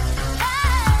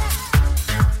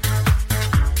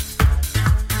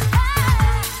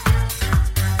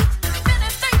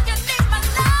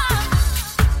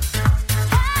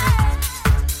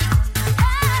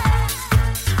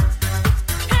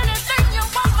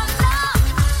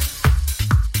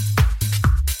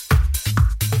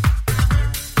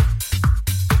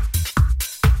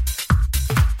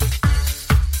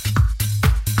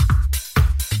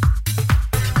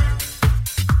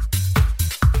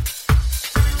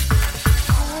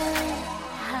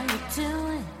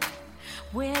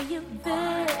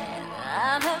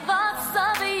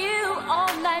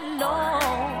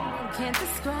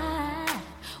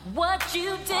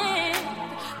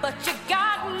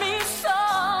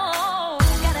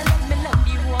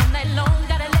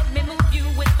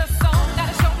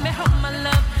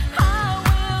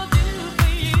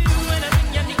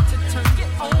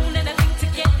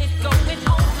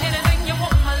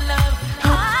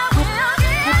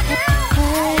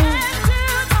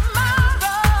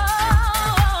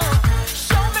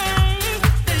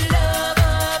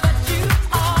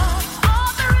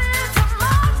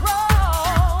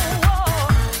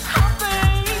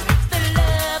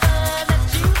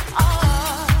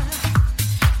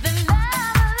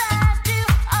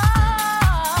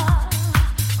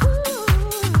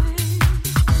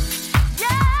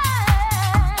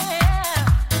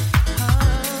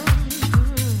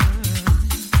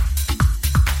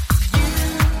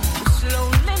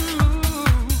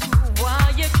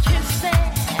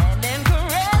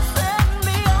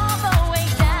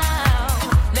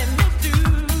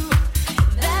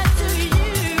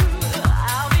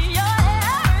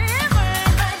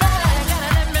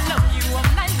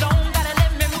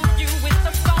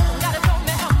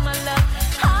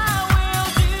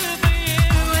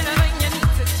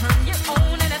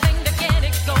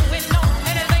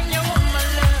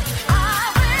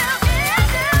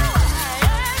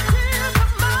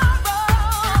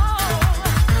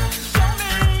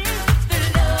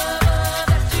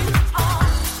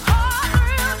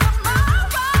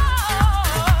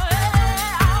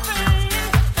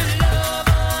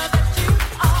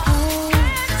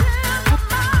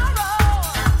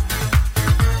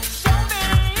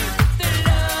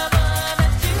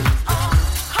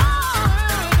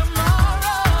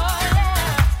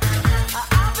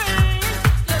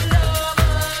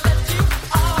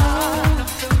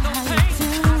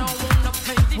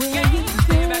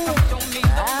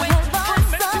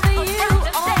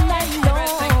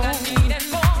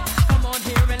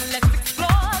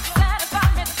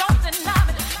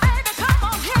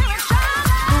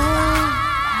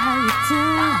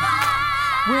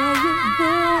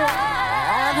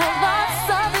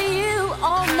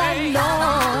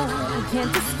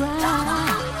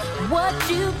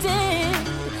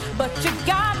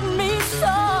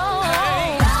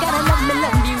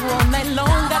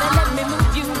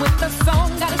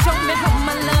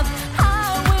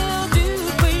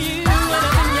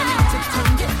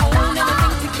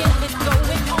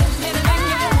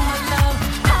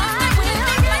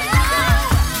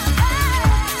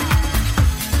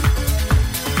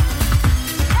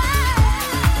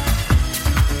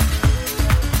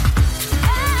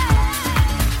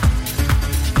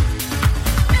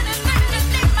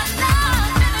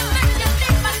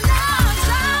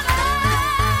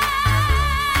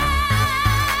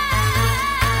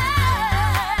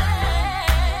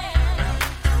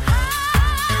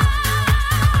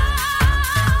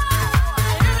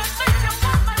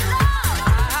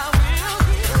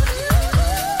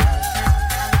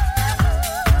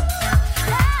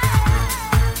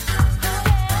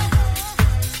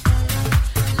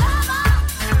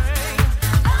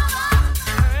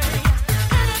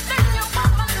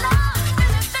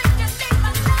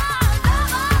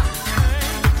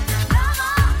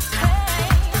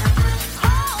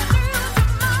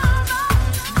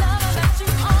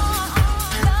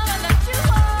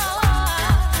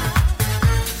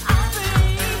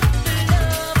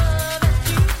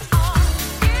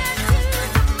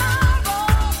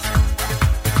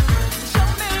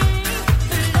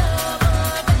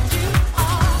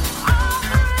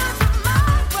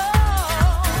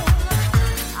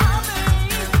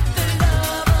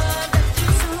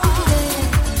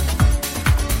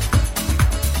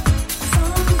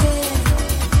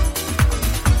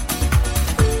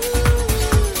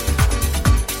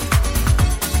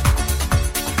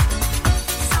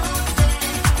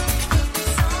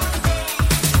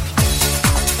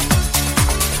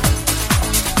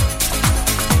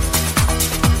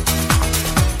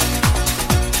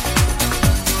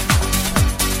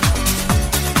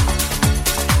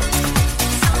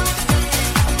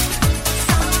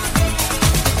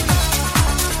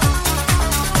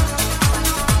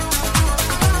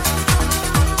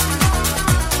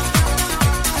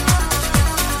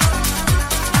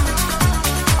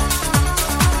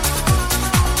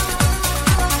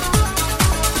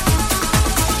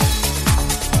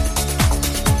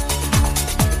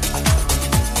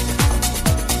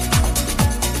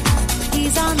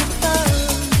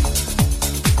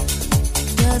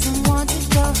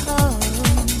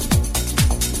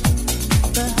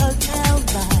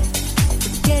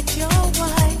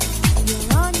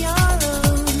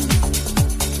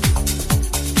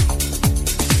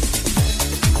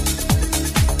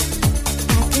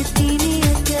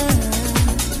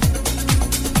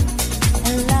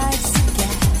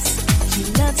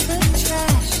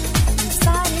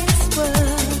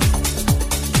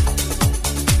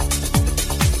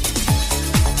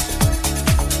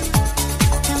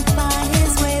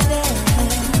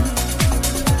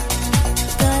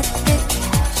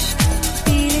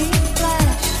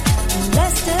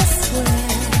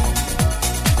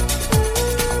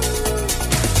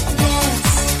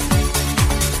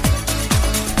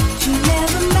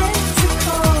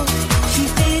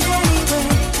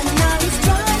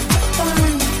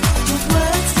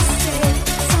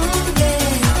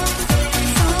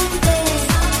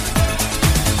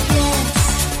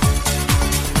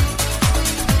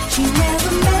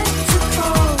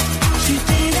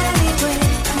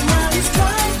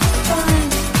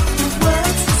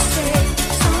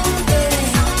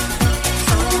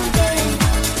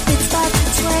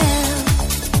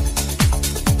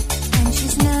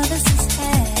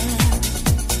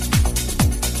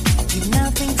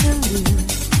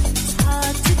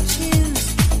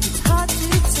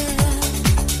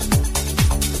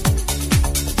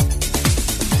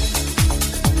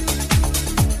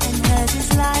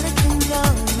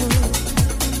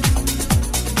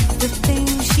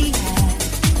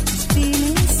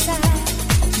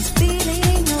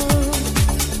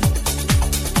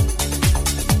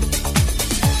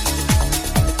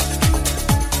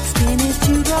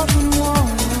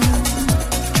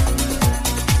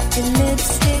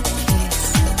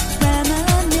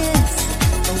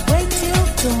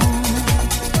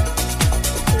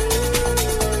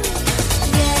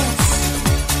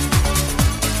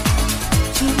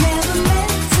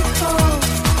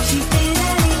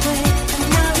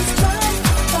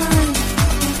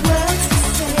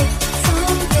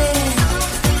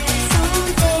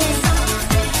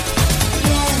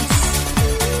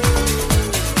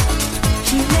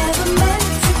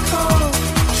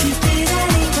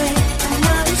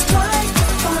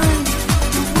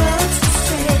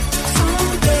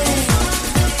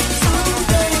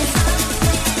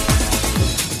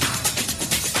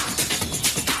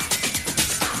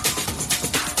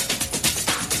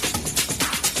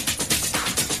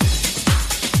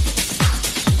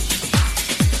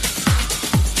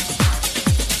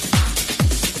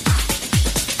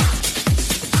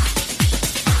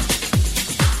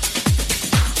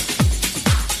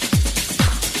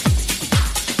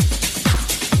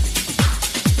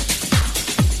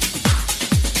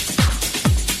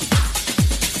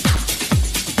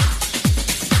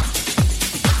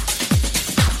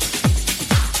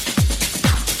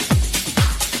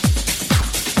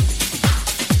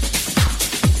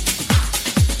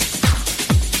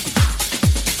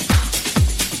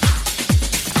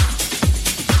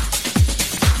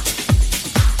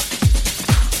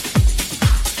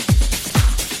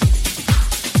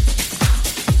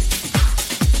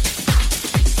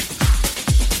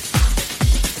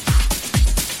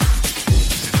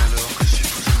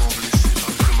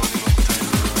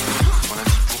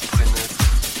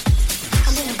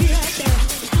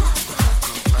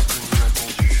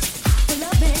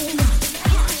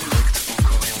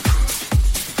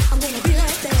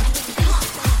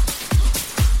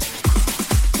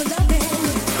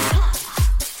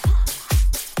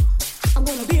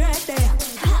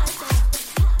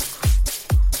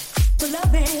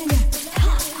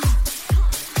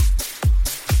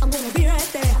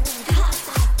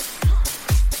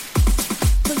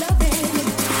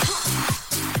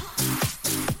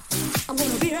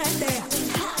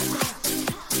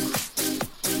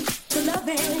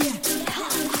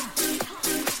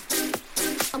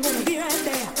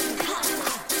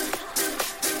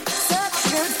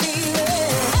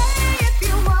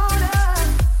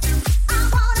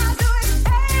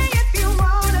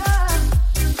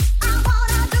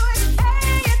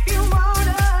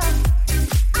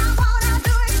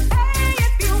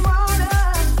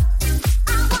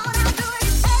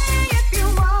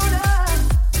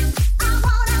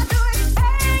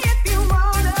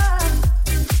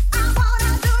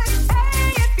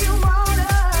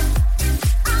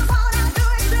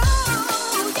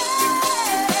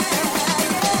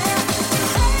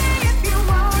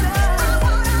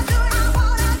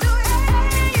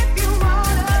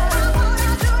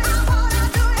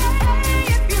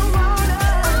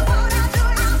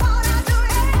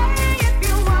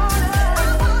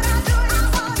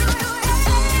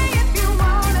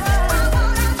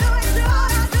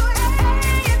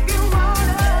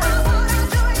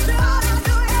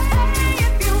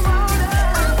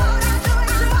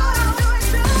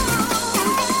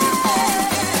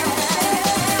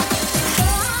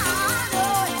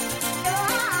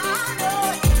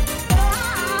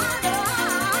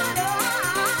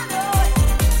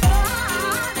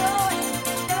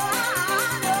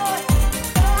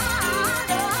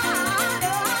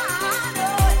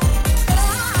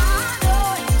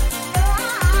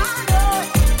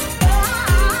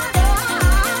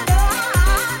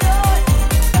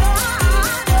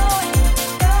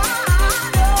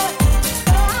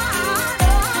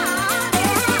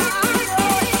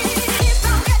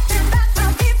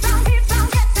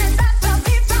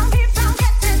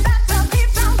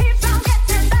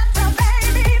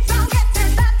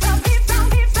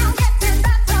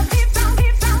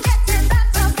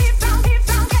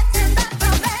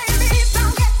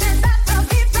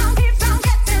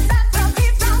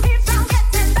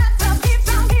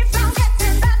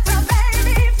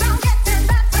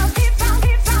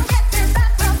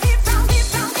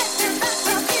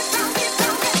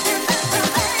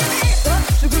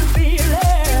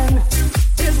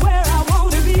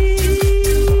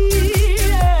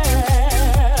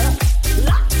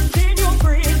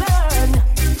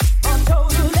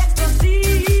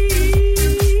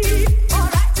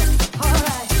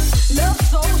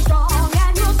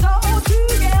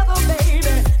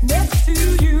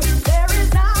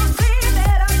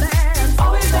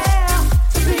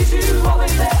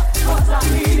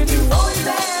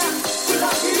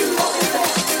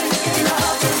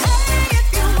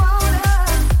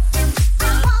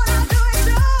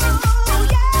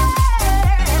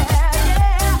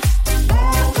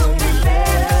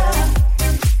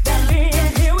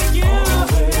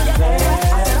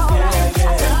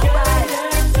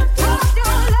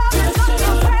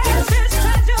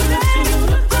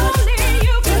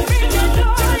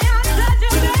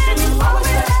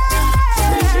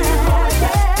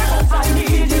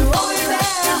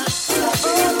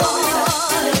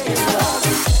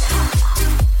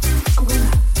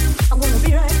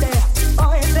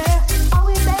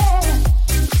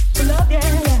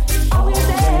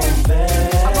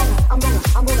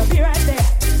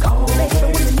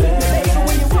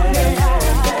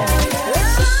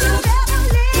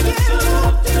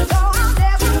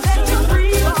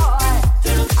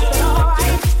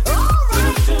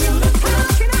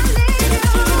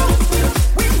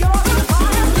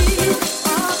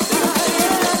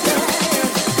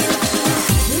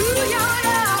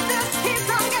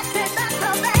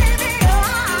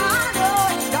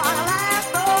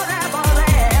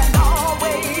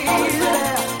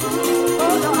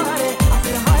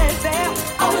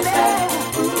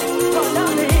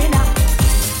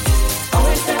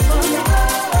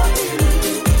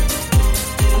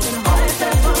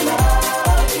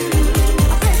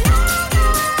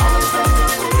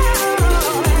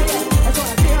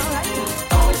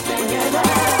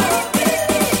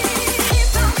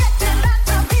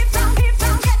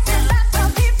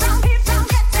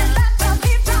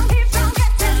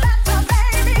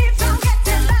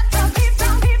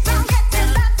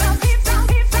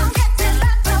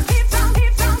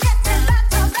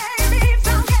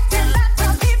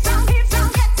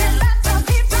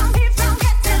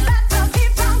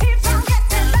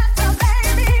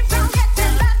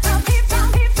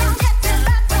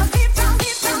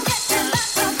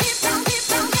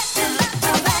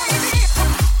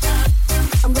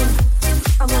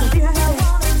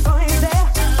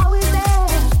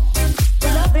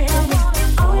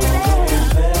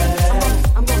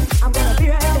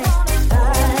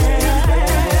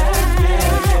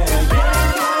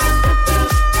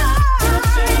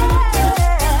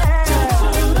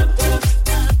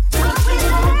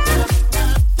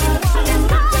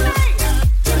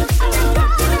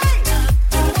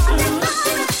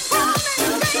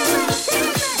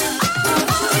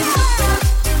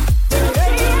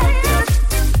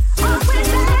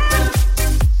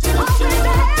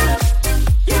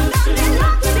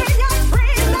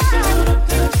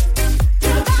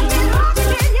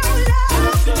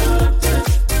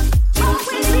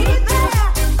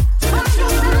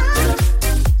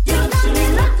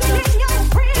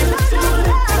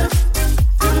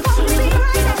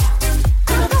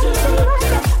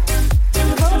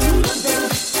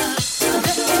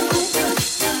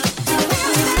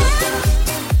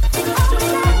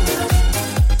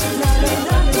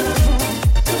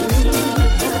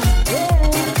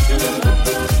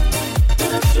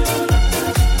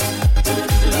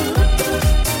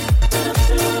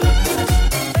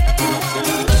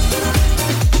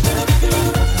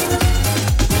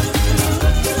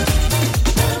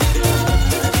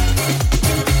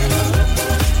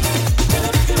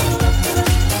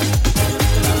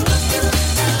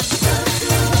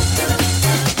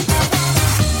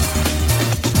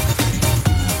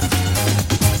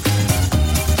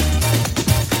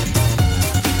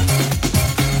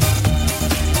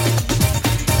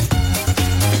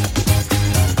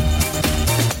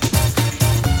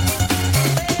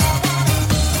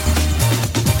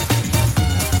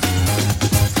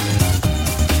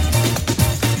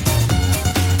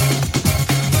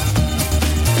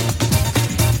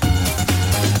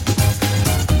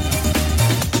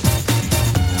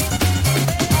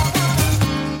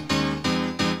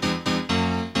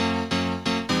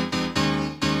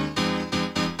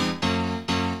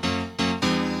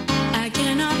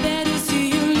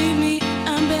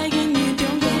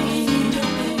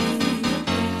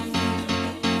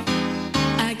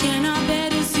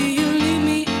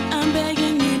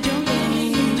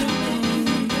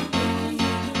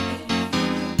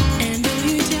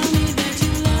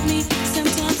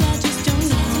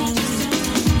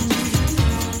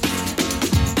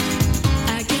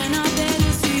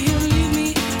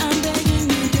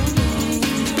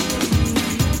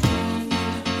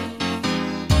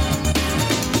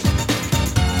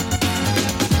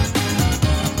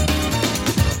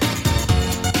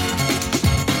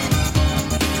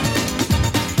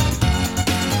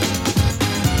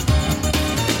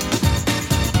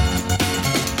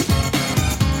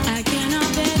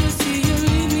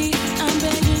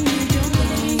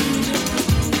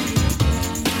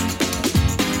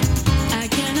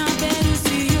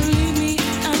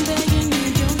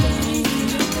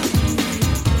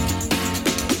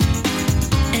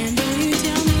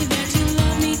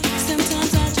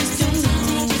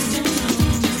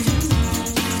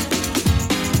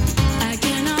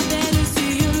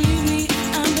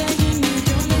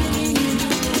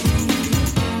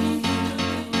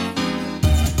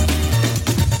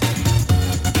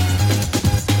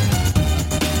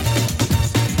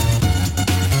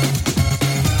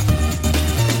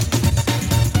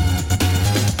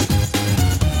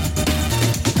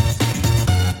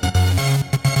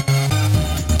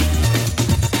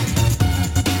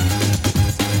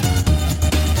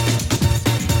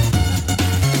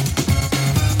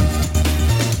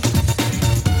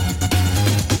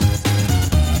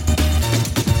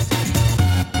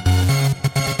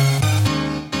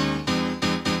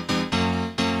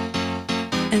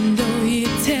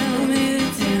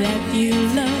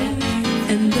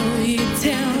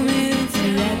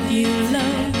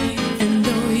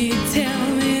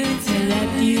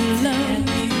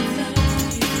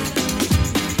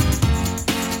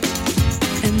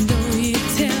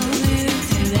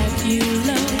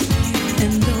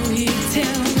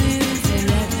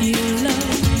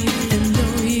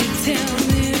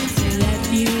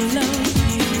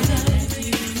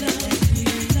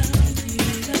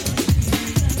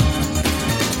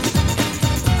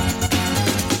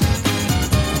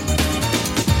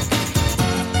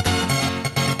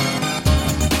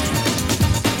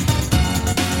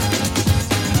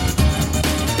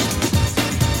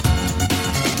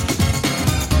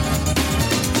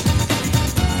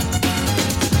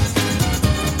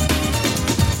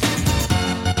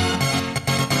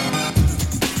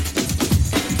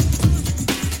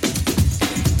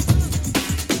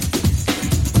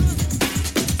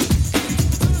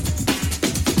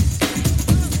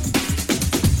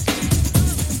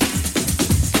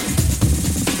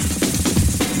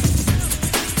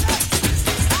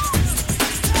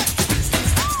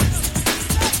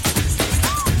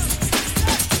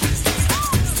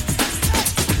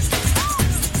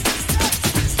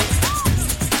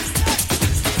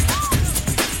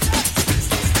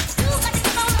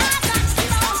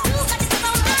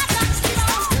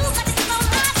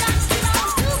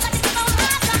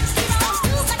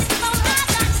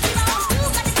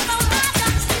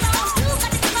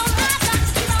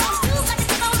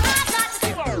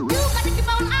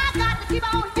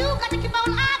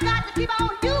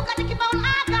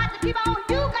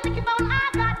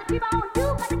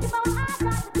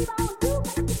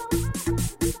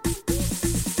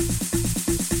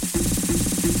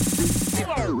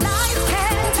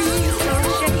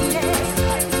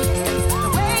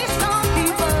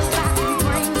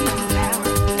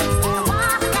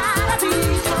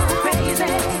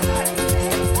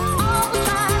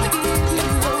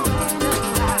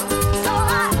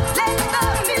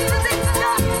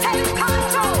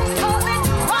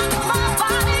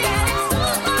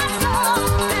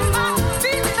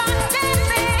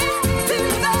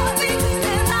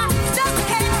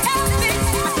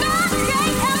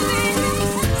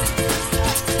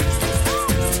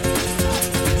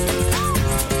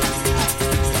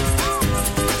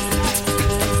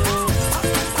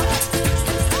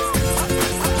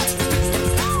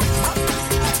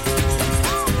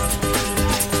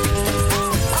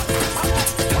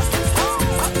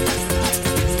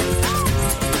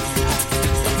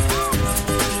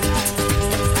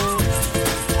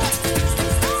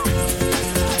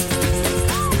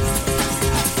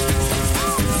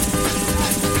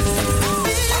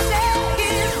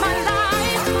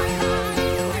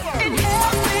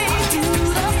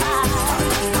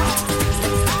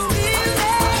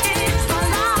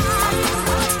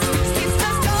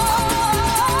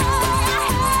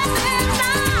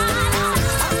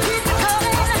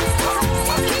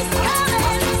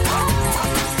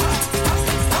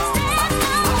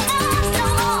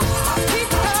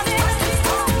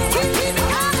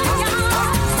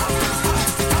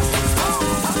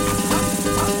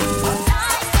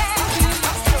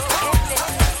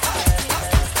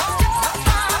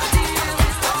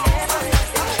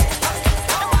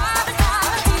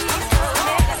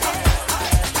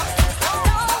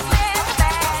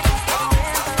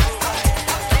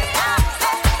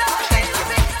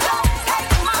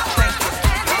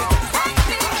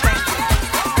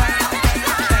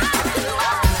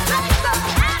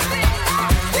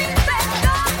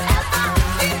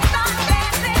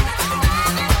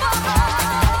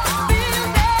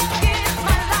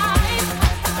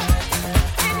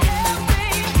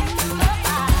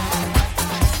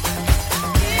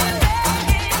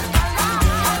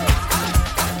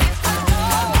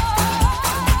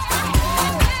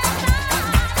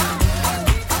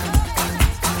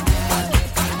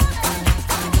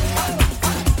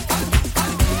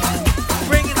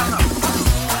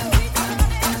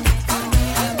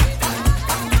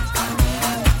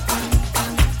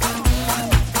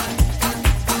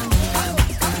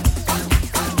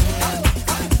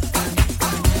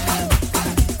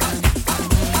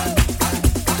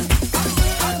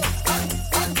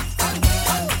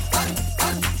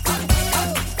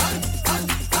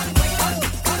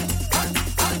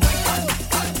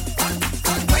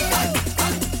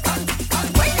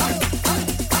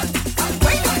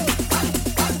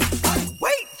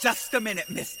 minute,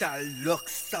 Mr.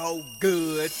 Looks So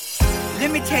Good.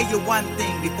 Let me tell you one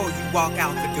thing before you walk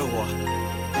out the door.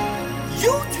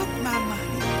 You took my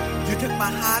money, you took my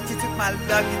heart, you took my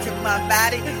love, you took my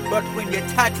body, but when you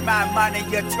touched my money,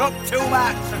 you took too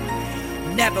much.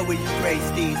 Never will you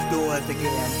grace these doors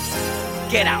again.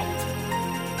 Get out.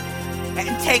 And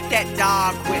take that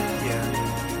dog with you.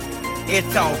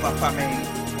 It's over for me.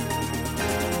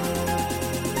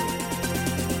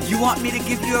 You want me to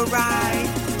give you a ride?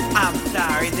 I'm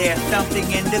sorry, there's something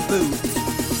in the boot.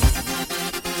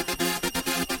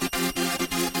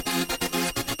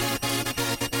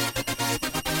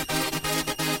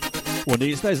 Well,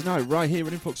 it's Thursday night right here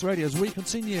at Influx Radio as we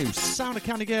continue. Sound of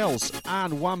Candy Girls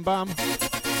and Wham Bam.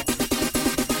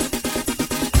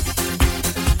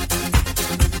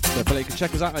 So you can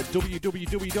check us out at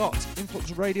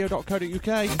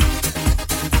www.influxradio.co.uk.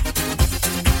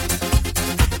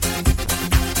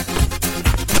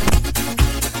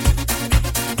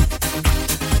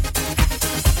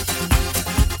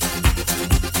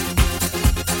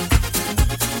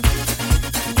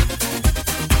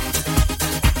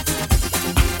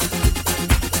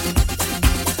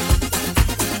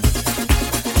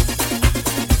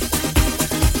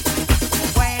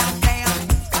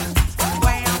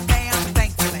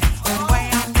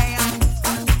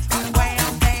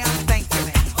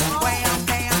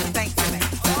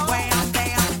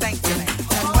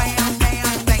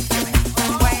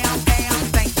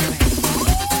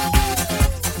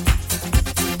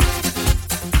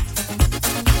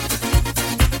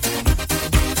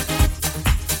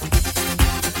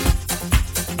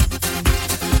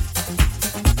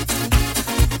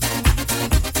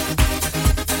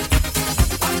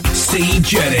 Steve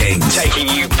Jennings. Taking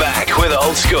you back with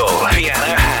old school,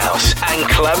 piano, house, and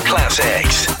club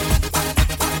classics.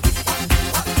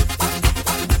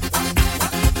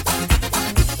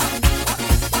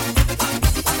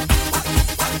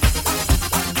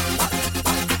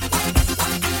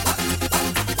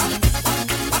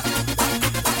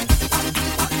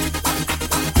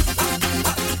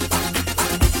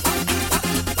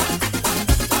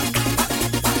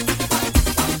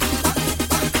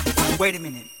 Wait a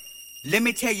minute. Let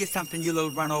me tell you something, you little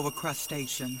run-over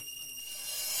crustacean.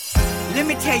 Let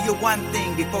me tell you one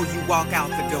thing before you walk out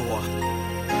the door.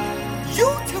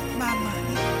 You took my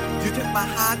money, you took my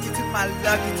heart, you took my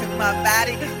love, you took my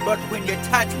body, but when you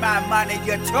touched my money,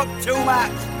 you took too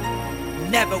much.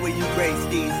 Never will you grace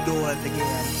these doors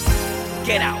again.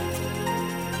 Get out.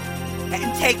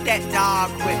 And take that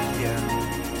dog with you.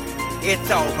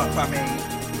 It's over for me.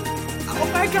 Oh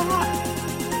my God.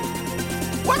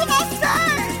 What am I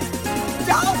saying?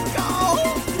 Don't go!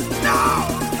 No!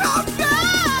 Come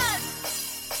back!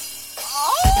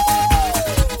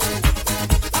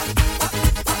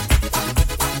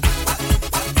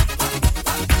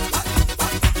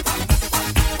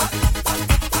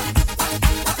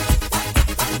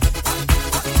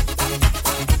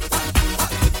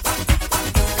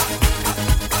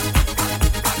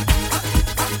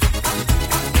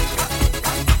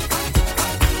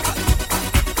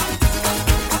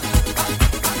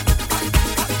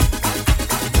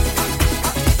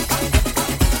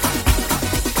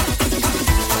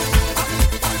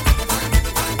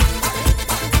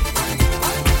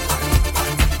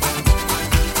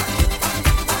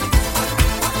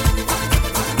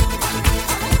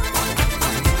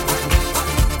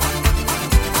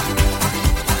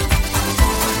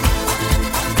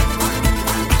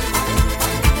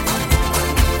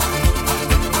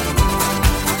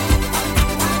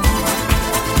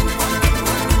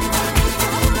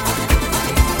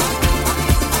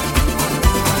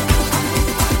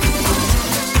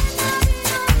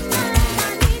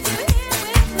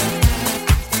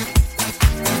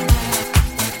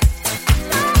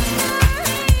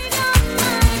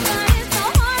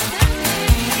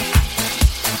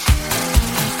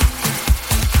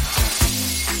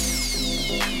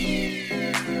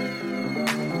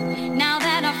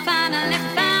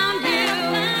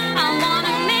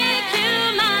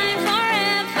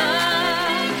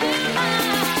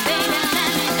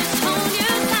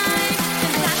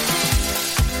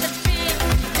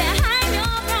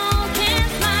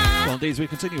 As we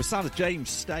continue with sound of James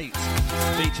State,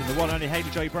 featuring the one and only Haley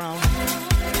J. Brown.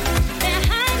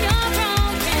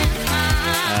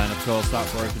 And of course that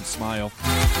broken smile.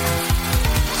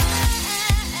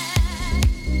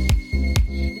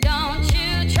 Don't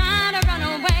you try to run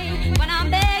away when I'm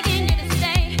begging you to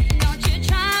stay. Don't you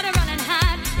try to run and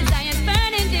hide, 'cause I am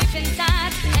burning deep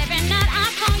inside. Every night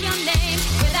I call your name.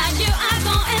 Without you I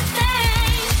go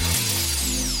insane.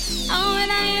 Oh,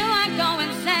 without you I go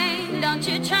insane. Don't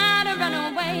you try to run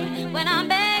away when I'm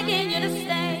begging you to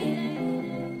stay.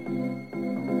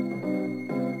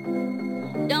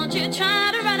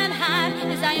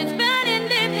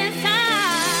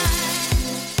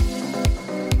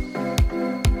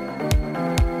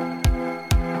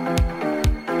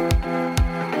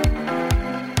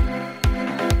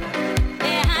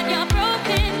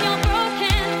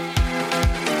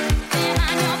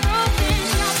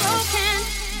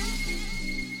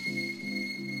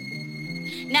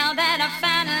 Now that I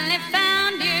finally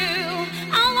found you,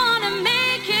 I wanna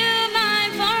make you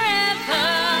mine forever.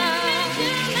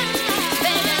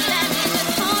 Baby, let me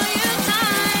just hold you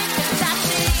tight, 'cause I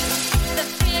see the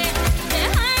fear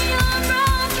behind your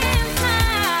broken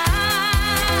smile.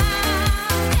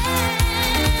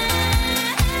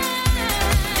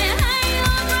 Behind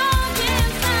your broken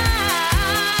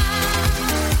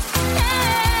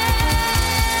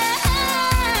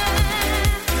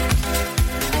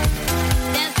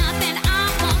There's nothing I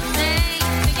won't say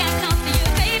to get close to you,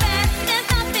 baby. There's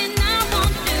nothing I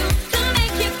won't do to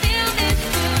make you feel this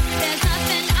too. There's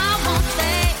nothing I won't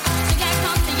say to get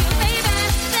close to you, baby.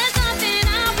 There's nothing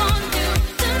I won't do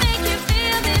to make you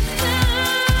feel this too.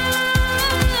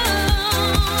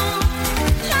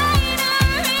 Trying to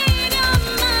read your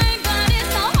mind, but it's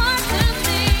so hard to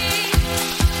see.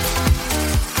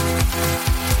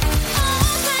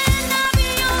 Open up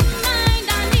your mind,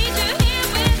 I need you here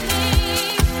with me.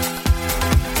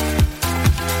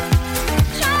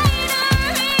 Trying to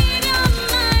read your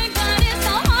mind, but it's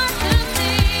so hard to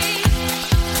see.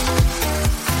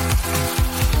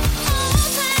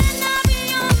 Open up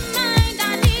your mind,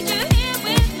 I need you here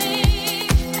with me.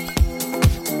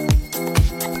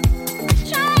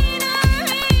 Trying to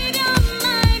read your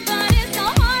mind, but it's so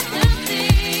hard to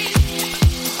see.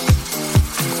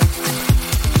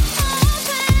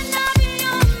 Open up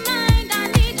your mind, I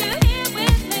need you here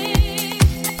with me.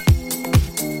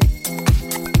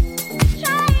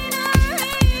 Trying to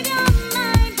read your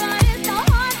mind, but it's so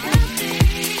hard to see.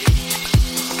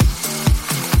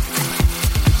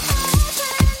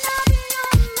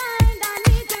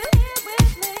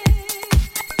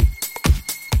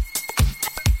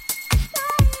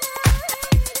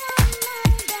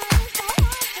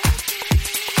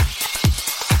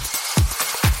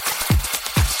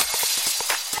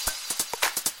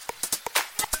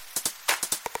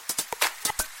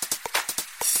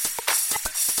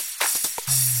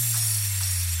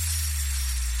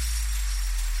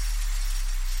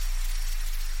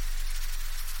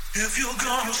 If you're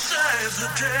gonna save the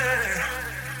day,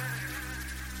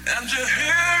 and you're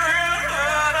hearing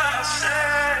what I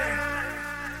say,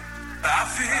 I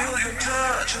feel your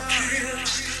touch, a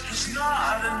kiss is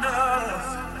not enough.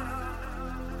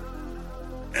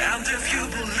 And if you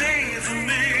believe in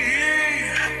me,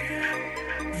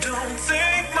 don't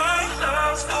think my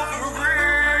love's for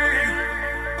free.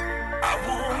 I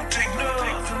won't take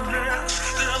nothing less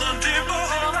than a deeper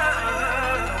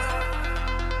love.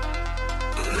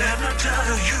 Let me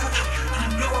tell you, I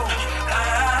know I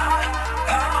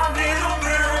need a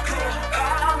miracle. I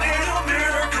need a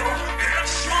miracle.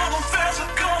 It's small and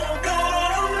physical, what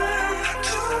I need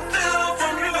to feel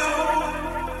from you.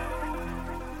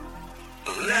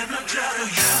 Let me tell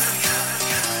you.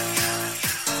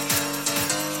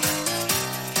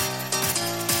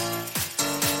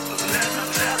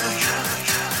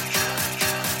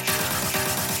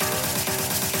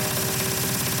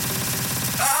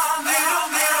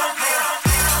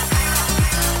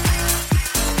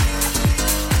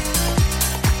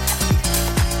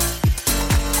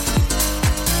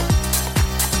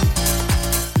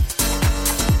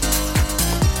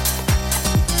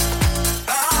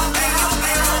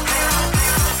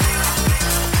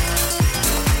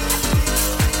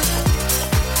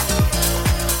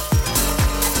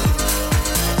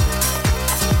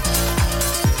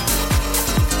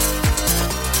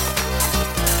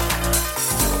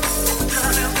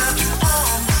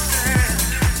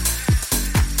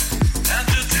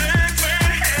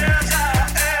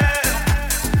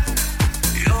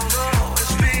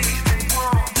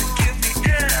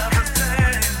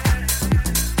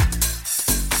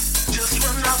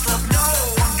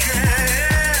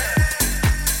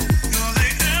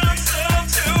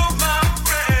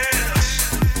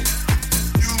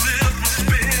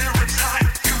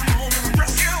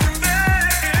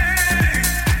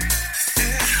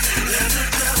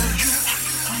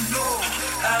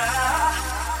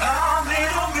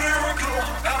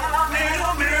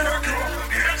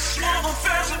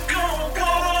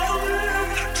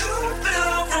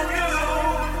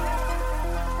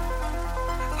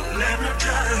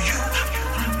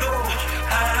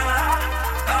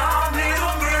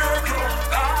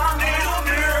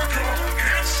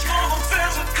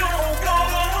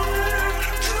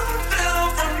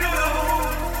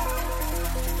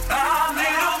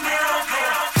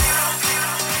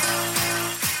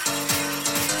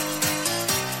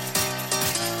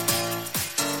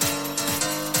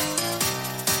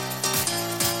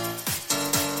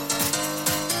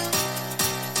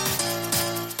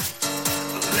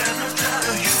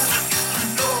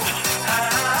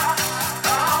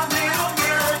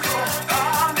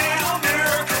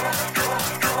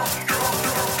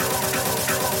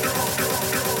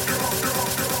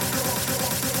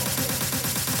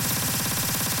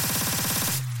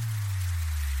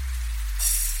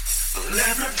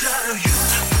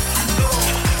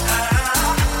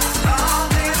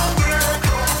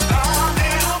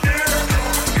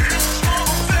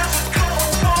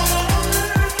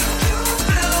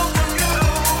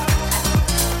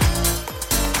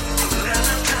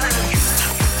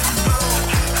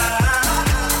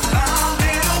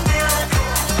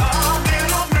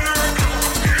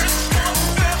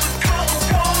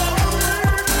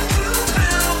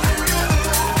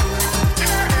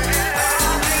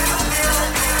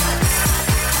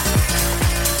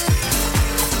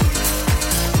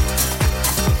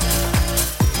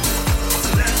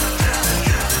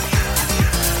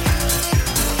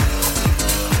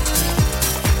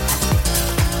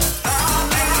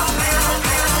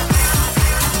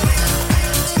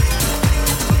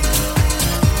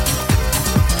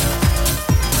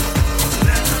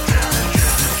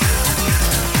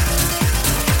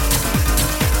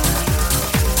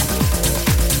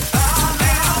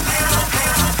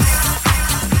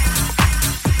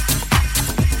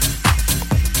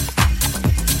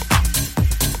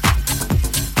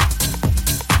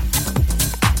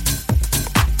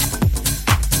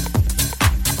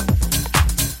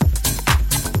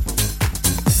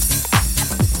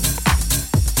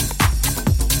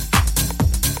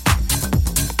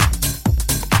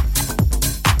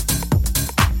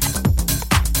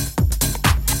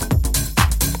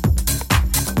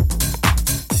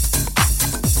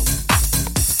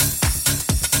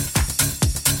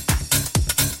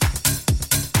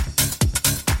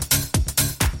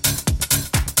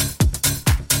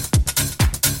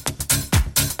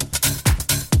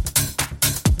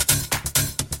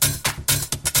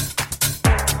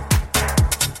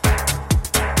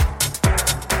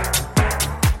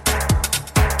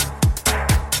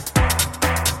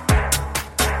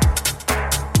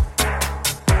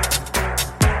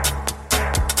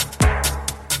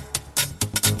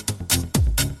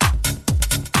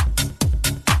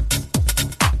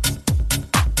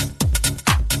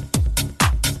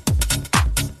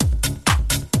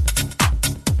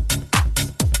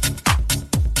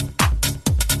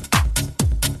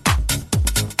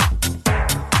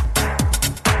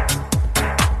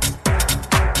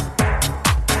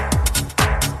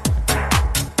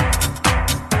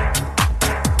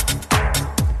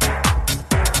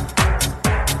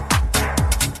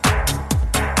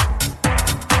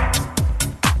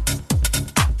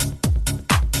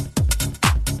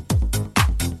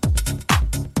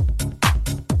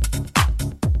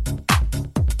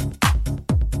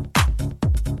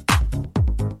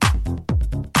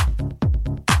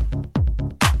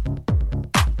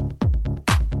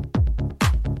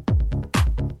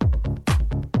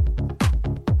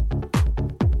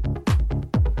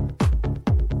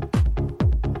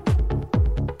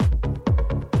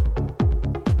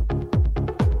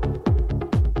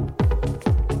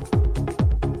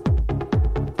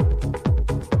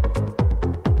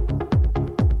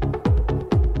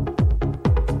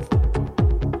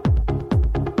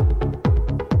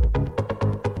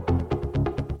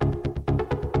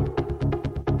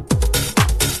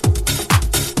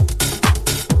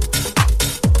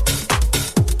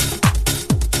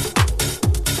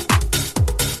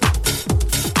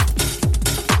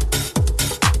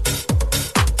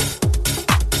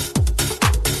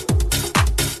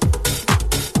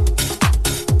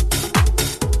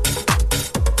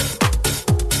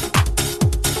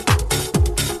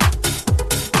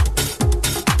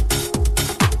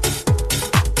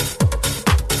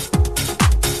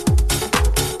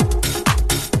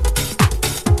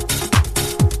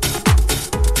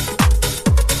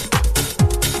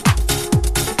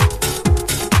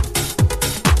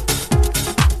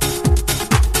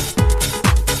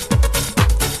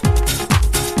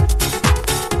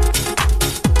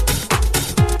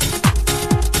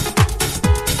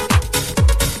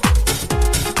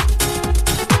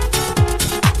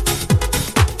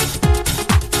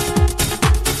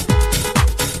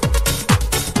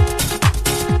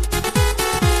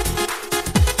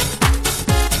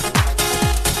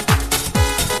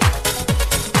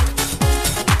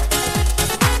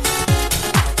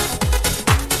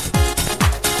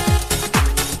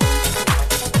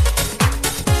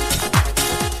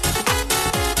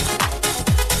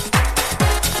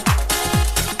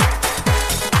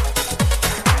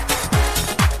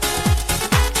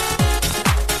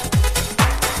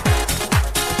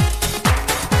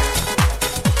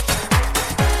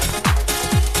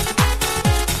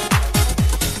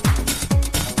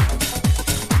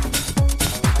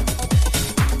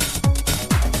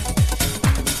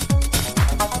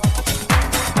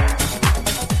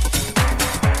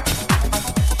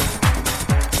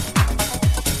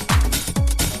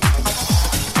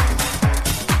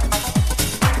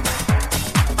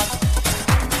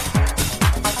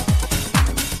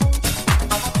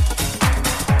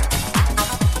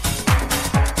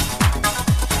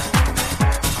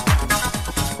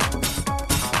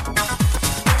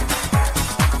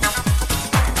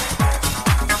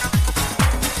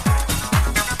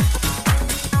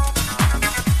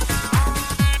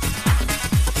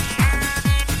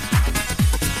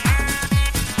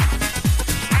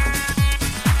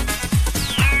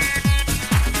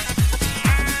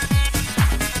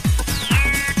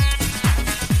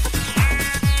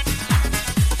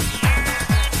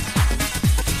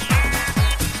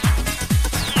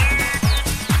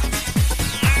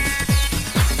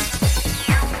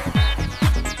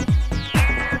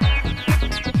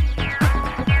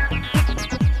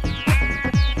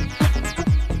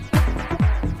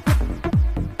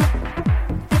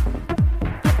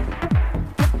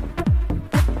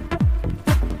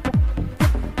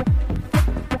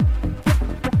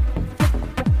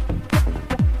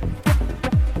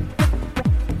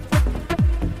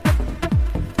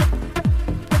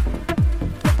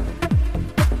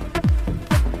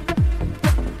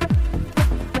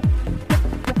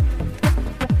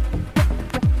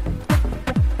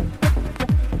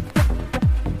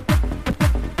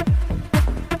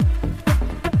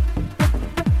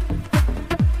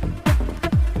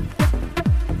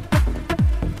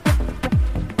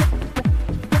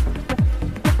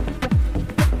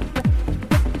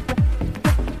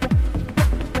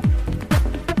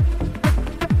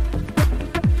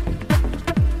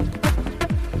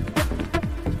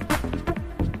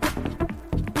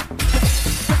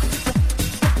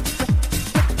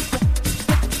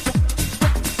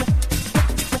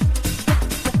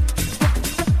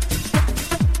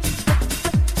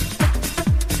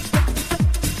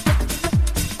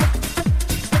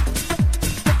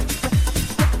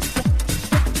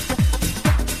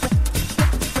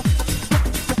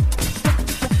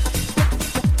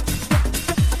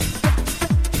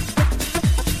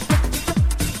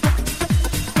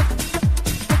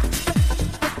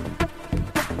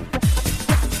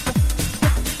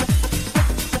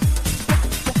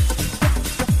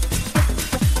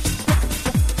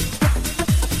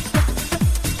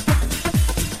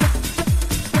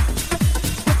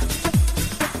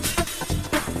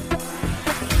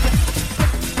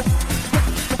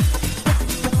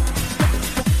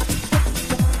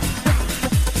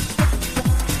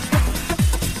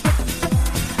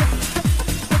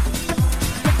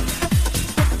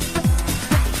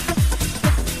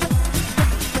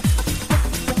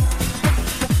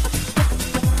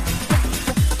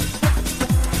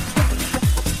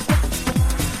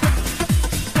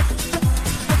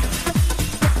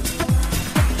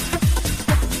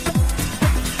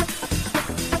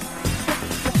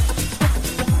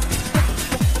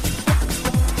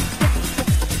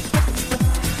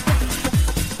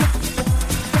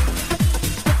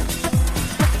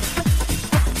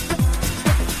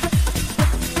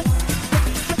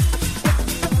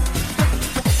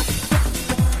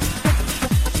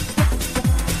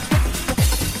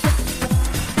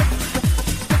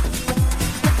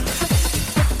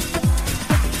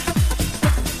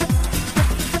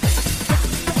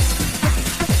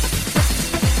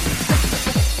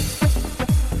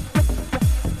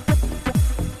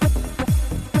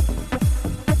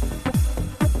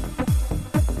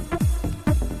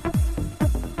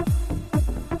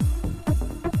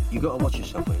 watch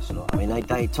yourself with this lot. I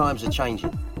mean, times are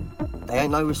changing. They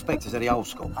ain't no respecters of the old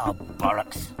school. Oh,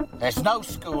 bollocks. There's no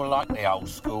school like the old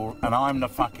school, and I'm the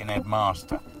fucking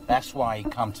headmaster. That's why he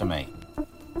come to me.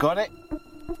 Got it?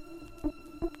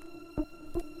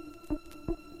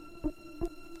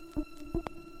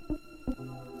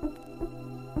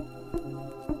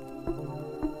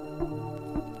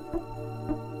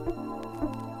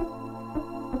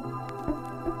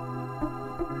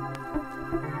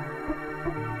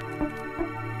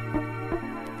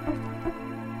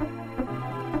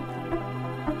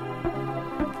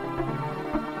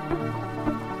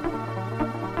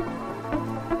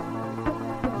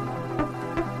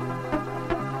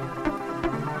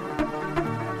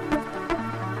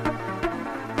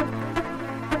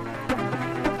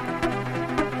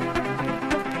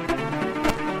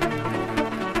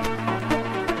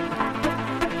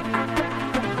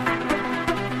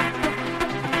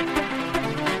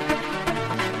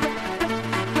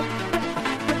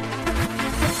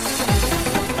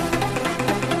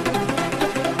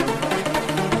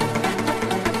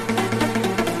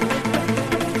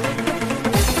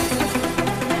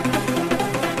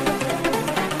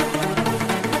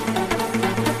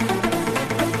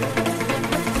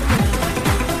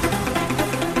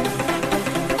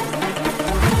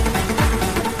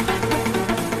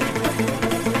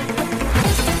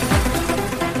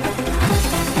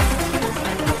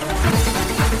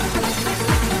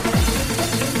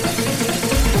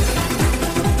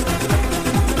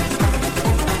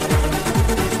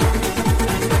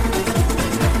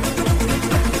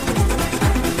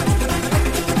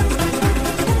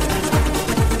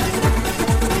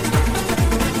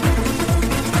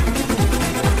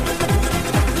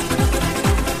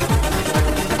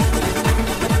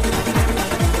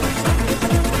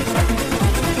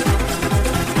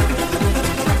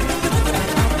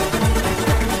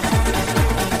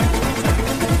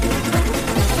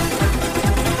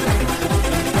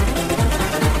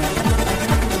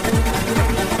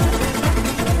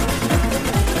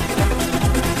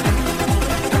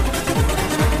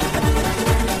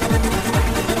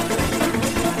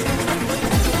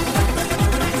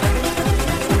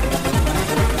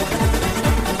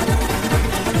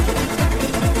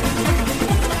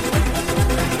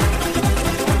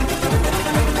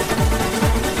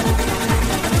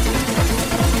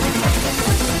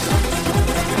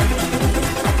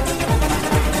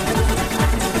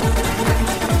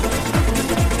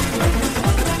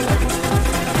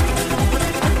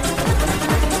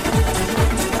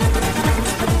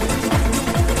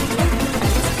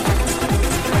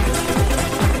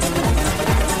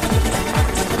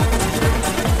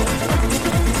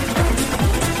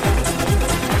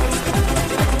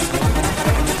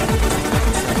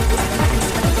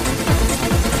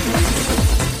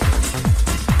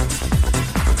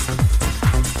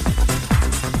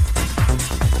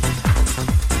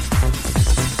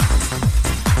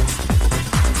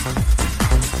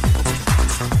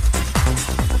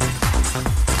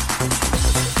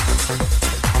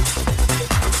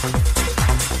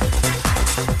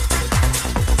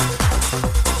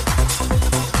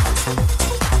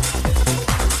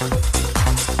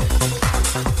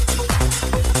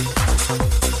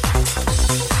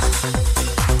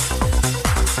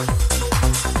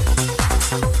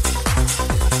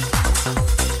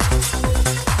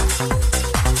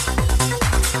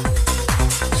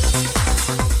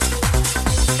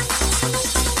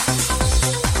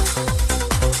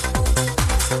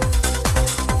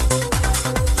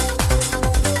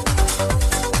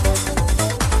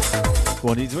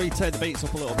 We need to really turn the beats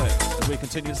up a little bit as we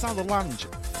continue. The Sound of Lounge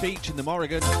featuring the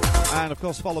Morrigan, and of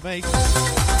course follow me.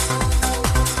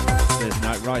 Thursday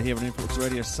night right here on Influx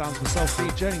Radio. Sounds myself,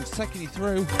 Steve Jennings, taking you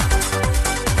through.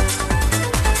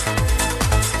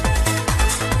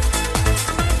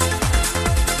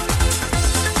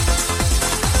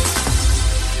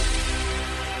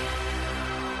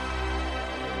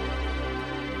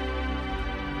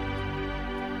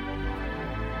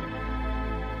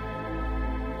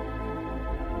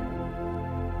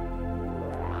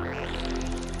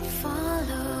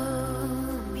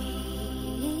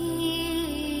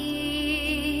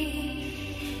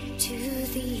 To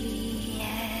the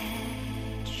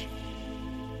edge.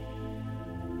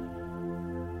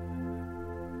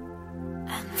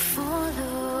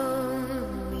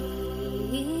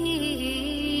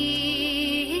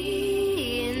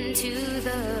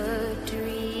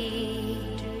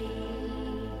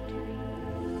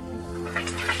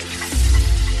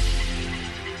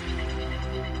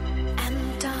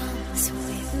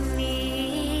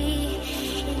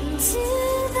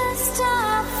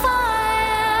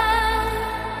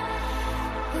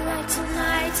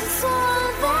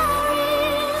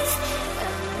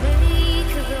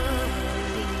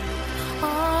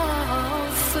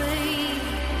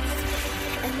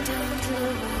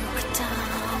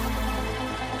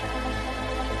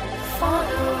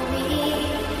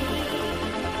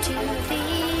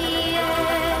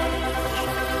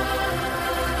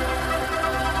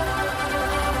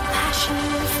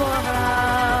 for always.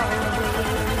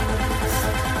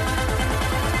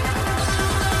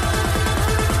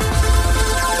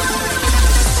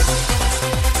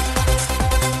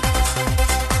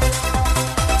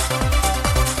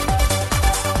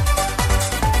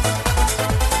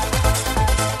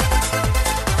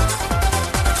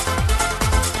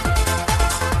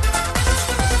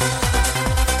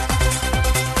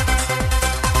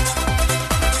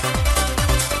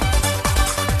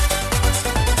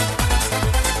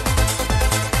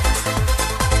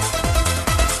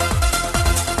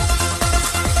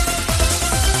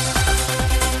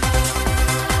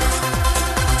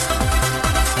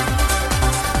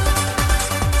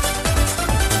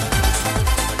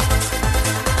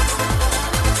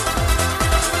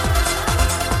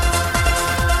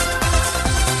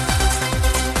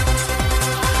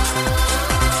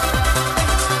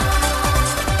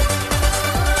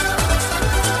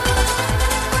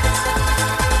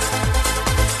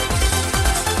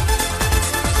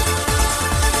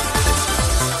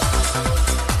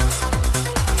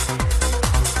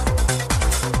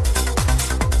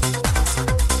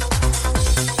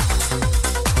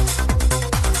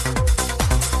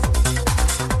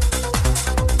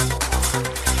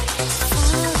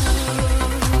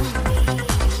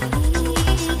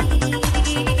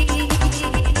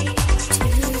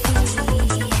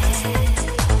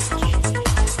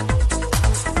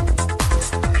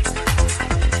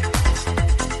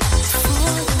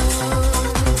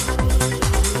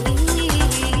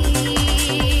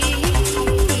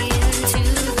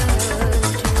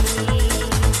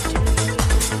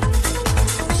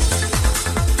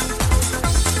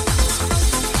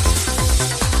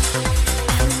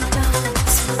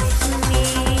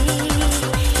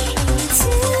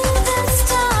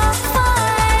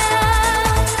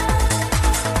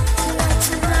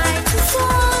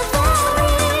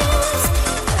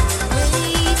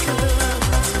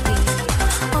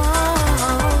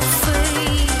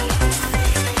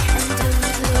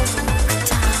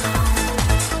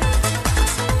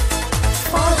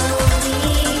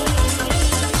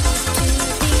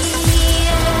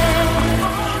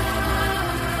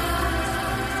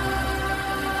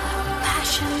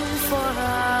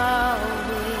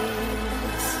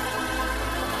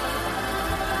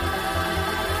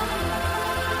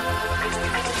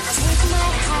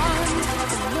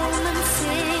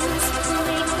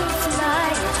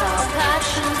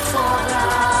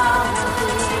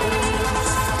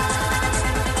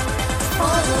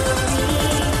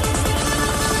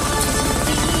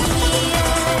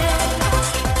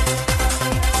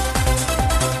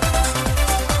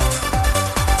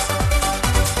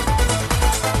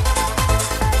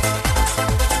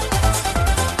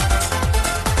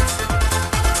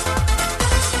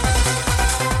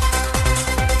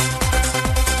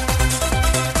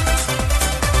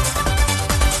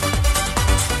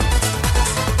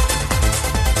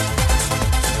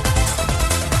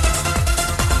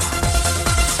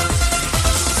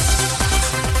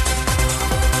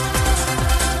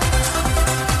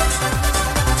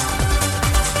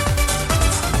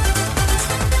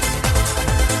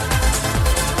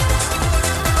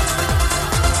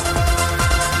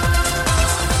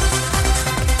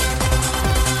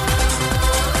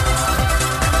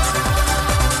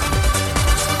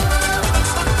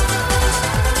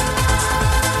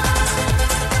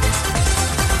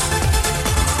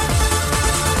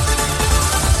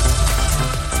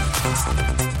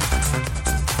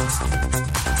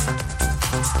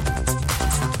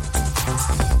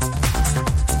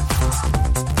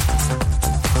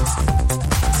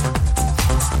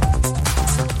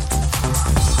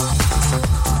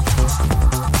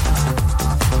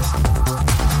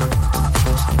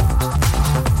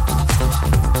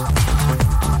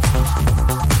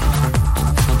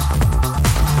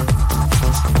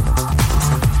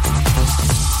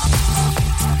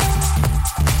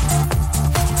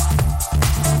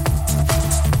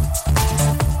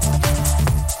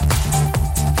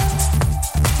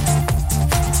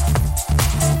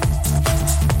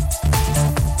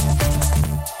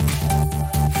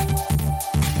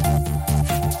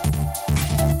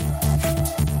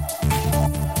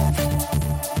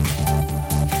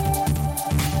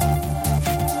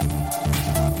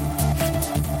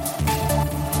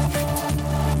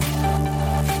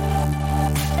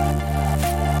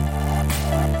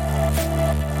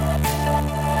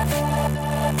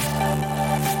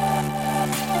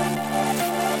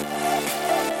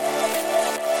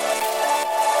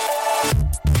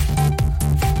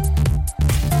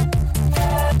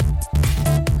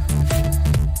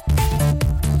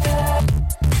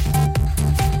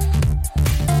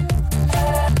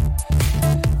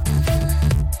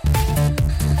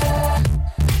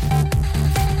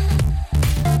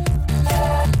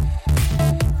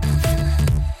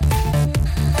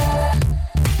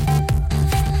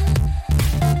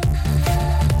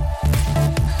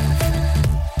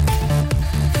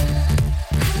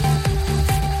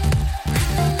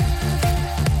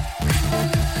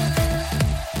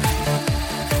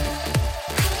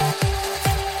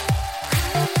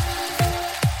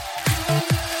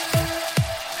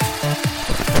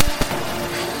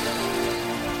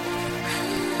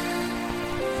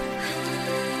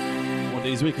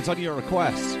 as we continue your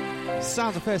requests.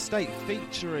 Sounds of Fair State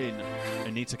featuring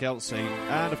Anita Kelsey,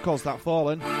 and of course that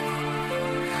Fallen.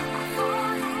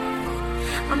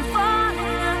 I'm falling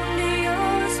under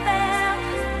your spell.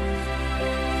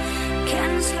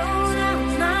 Can't slow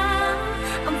down now.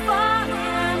 I'm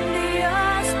falling under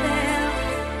your spell.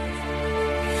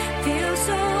 Feel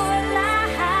so alive.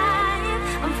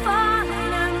 I'm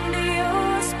falling under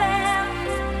your spell.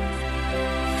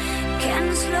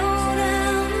 Can't slow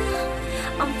down.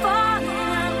 I'm falling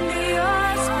under your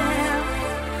spell.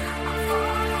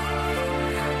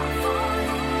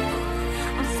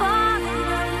 I'm falling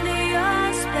under your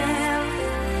spell.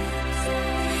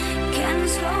 Can't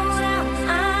slow down.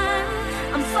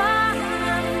 I'm falling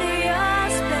under your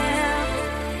spell.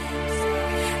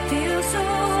 Feel so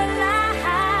alive.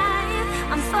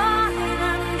 I'm falling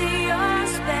under your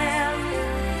spell.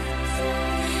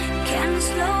 Can't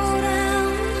slow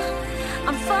down.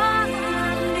 I'm falling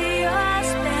under your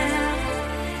spell.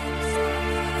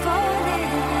 Falling.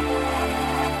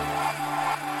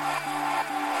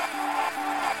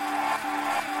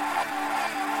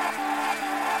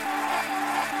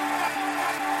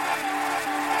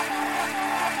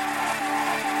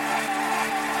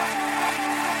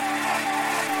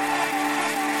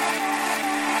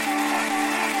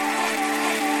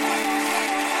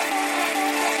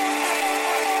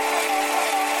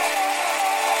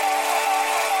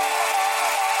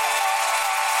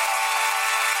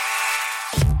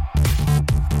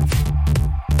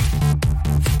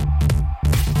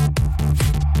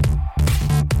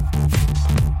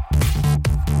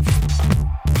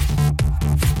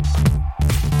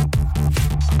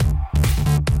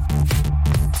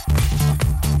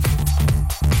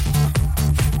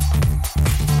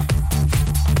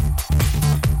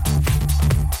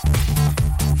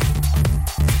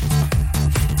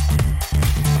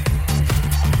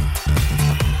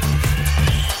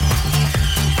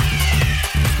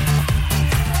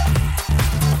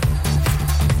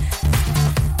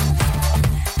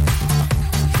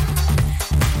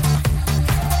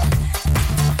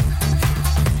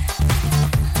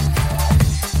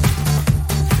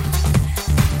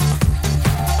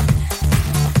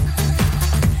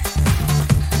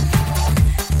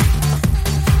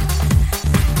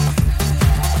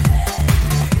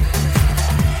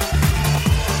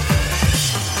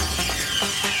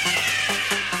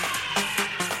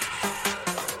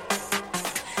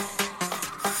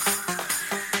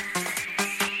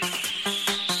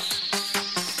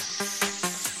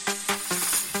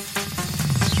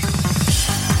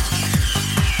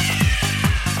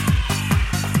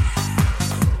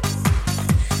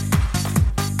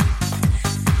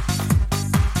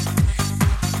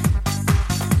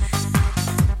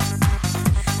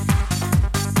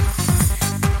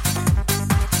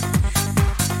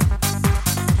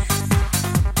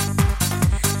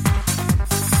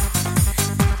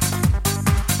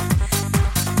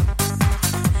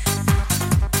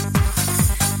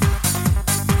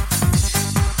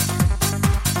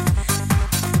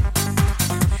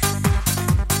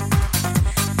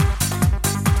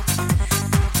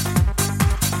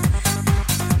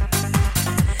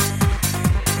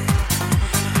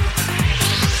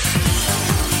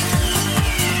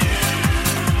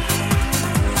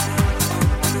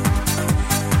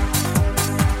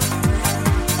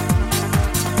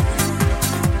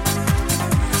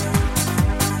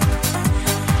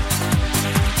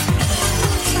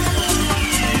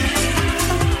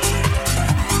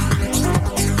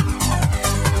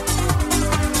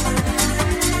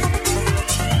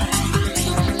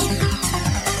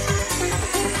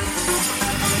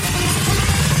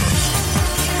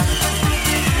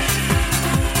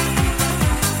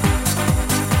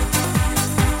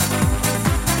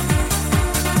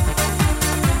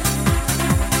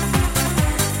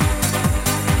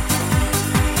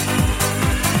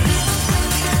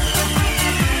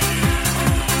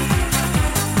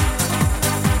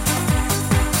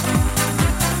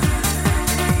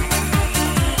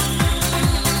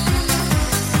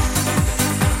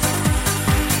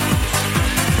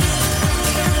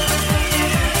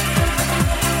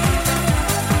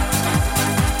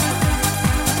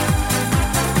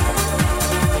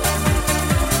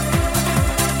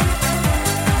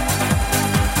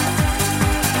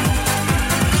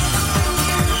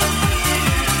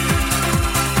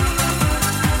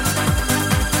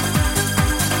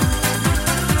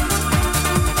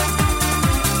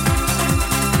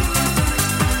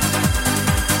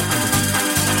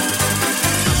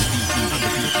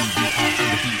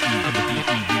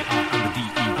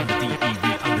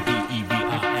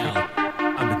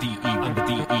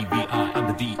 I'm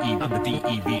the D-E, I'm the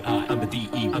D-E-V-I, I'm the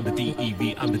D-E, I'm the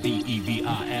D-E-V, I'm the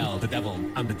D-E-V-I-L, the devil.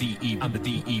 I'm the D-E, I'm the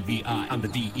D-E-V-I, I'm the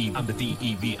D-E, I'm the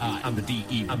D-E-V-I, I'm the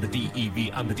D-E, I'm the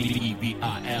D-E-V, I'm the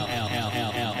D-E-V-I-L,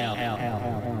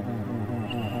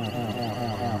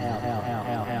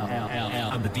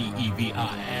 I'm the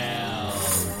D-E-V-I-L.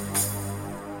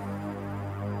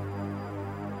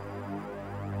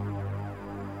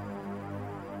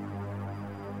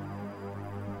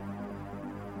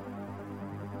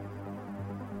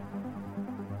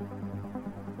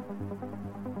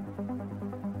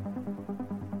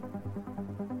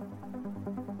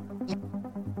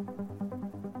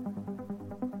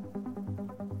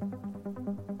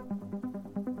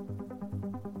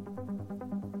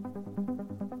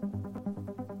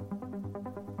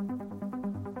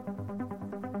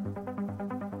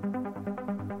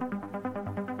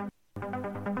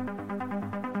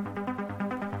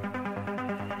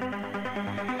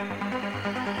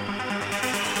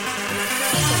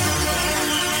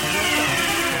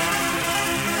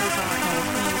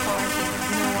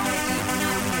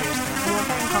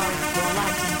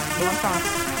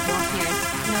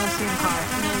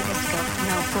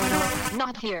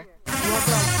 Not here. Your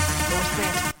blood, your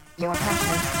sweat, your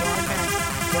passion, your advance,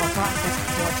 your process,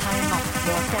 your time off,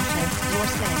 your session, your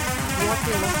sense, your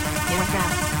feelings, your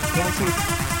breath, your tooth,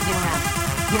 your ass,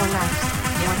 your legs,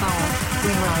 your bowels,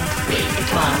 rewind.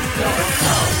 Rewind your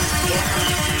soul. Your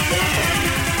hand, your phone,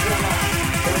 your life,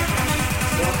 your passion,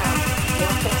 your health,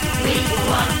 your sense.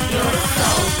 Rewind your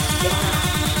soul. Your hand,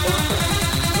 your phone,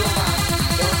 your life, your passion,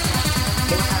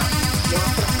 your health, your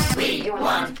sense.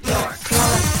 Rewind your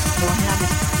soul. Your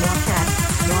habits, your thoughts,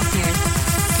 your fears,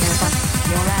 your thoughts,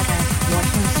 your address, your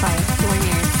insight, your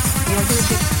years, your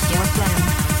digits, your plan,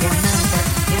 your number,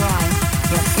 your eyes,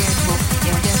 your schedule,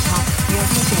 your desktop, your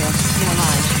details, your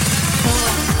life,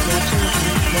 your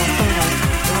children, your photos,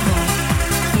 your home.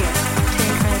 Here,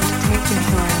 take credit, take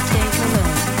insurance, take a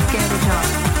loan, get a job,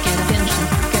 get a pension,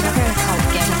 get a haircut,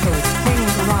 get a food, bring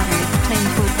the water, play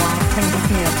football, play the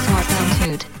field, smart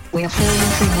suit. We'll show you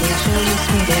free, we'll show you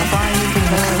sweet, we'll buy you big,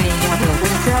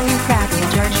 we'll sell you crack, we'll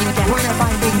charge you down, we're not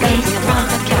buying big guns, we'll run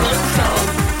the cash.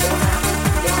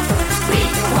 We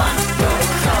want your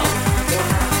soul. We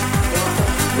want your soul.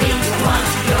 We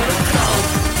want your soul.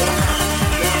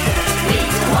 We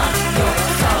want your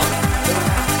soul.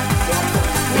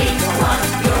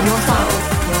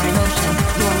 Your emotion,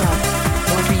 your love,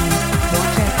 your dreams, your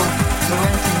temper, your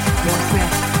essence, your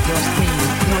sweat, your scream,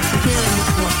 your security,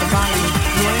 your sobriety,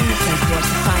 your innocence, your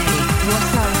society, your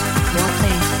self, your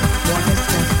place, your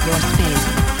distance, your space.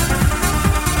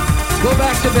 Go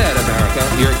back to bed, America.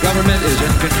 Your government is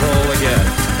in control again.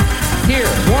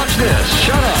 Here, watch this.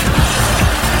 Shut up.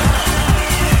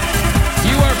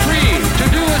 You are free to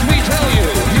do as we tell you.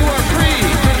 You are free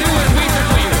to do as we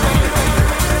tell you.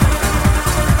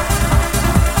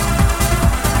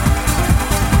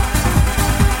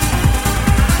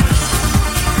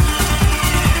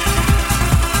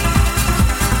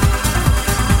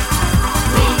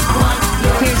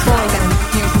 Here's boy bands,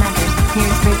 here's matters,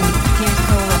 here's rhythm, here's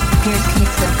cola, here's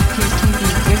pizza, here's TV,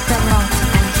 here's some wrong,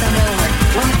 and some over.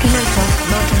 One commercial,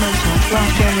 no commercial,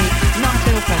 Blackberry, not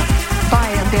Oprah. Buy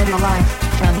a better life,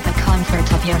 from the comfort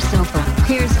of your sofa.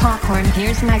 Here's popcorn,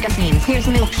 here's magazines, here's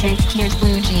milkshake, here's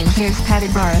blue jeans, here's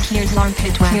padded bras, here's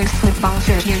armpit wax, here's football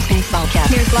shirt, here's baseball cap,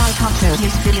 here's live cocktails,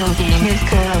 here's video game, here's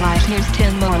cola life, here's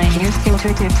tin morning, here's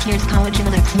filter tips, here's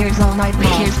collagen lips, here's all night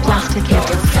ball, here's plastic hips.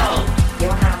 Your soul,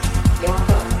 your house, your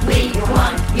phone. We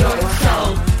want your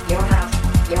soul. Your house,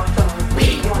 your phone.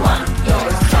 We want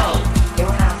your soul.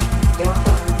 Your house, your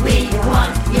phone. We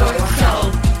want your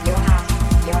soul. Your house,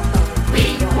 your phone. We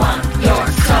want your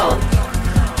soul.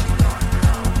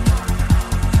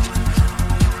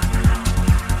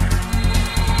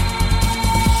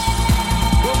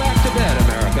 Go back to bed,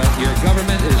 America. Your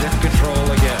government is in control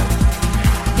again.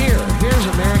 Here's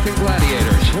American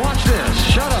Gladiators. Watch this.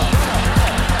 Shut up.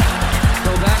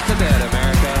 Go back to bed,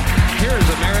 America. Here's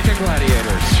American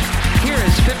Gladiators. Here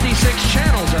is 56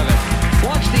 channels of it.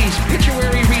 Watch these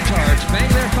pituitary retards bang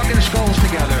their fucking skulls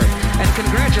together and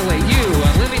congratulate you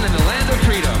on living in the land of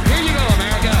freedom. Here you go,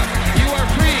 America. You are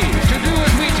free to do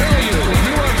as we tell you.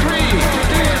 You are free to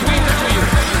do as we tell you.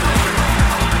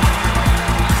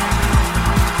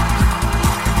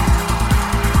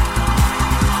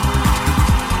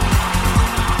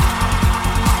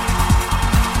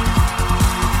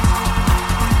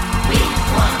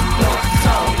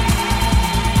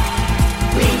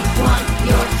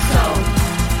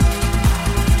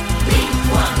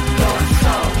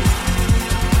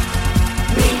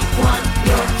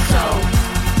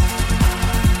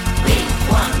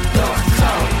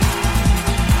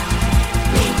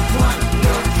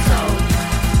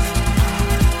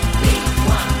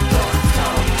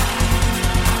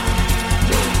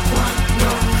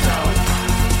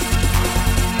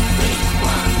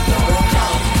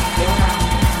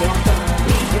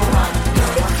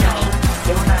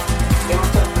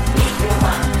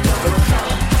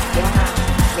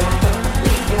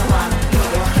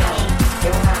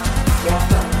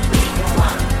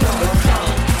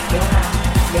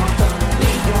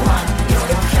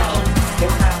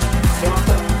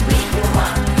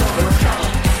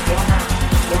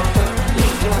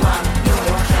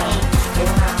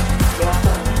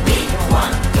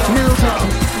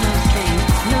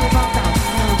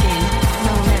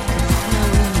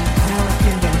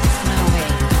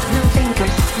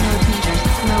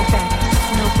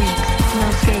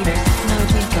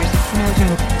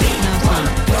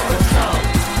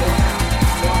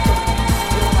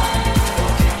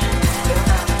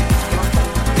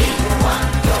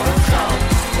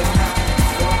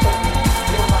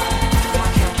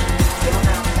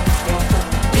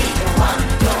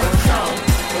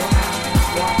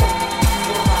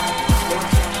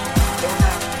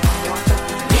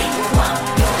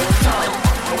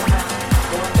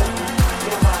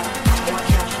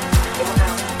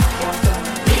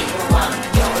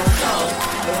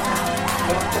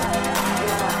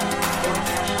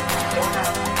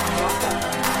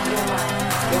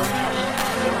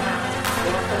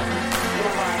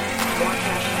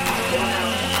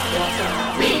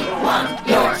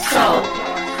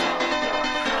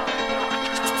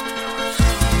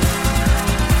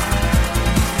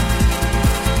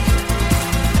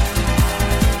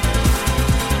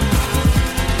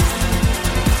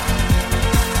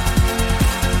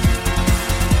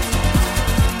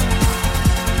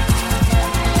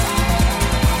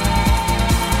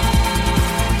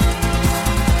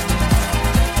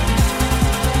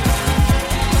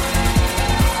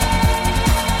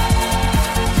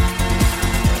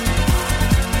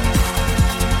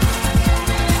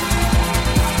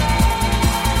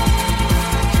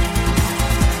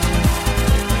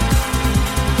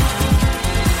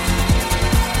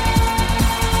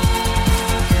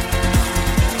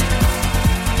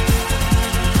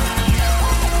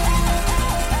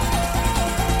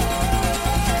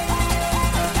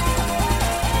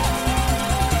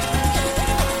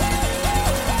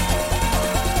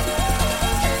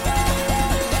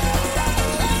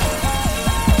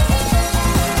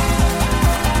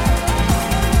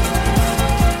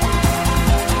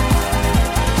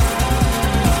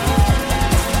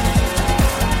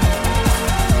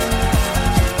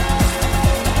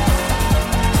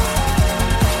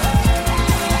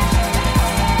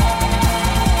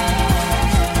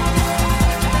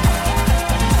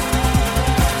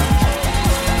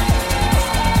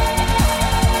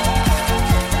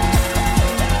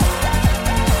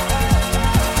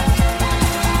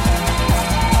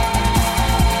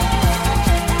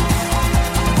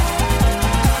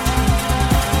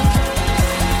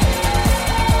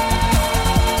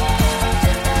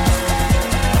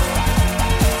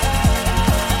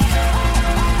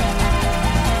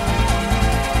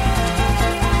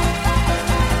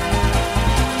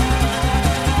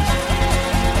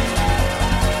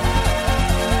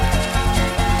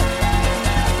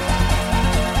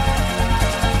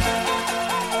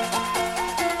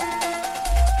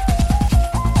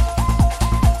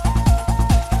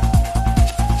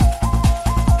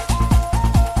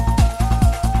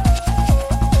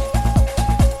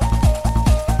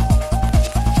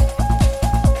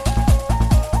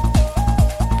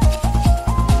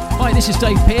 This is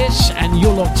Dave Pearce, and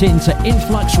you're locked into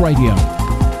Influx Radio.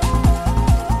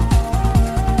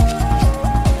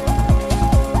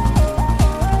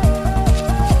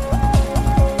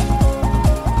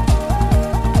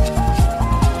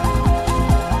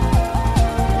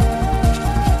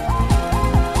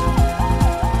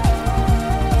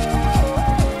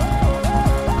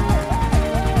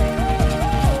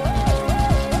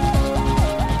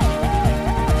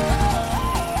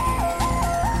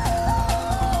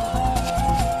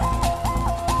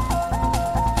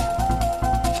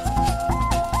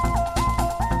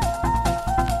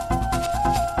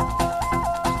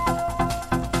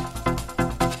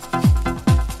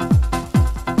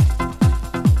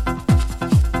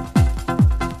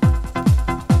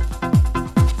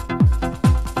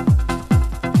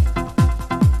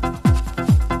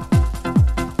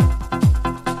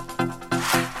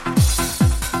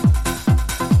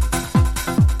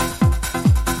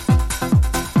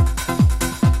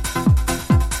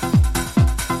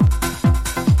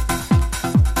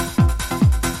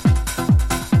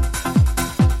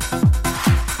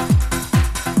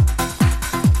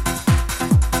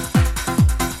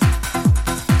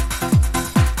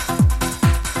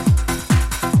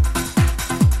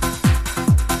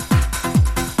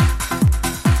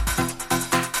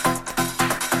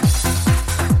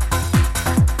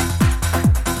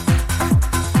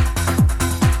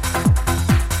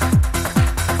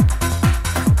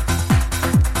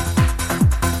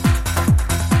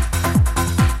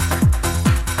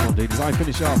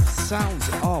 Finish off Sounds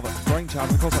of Brainchild,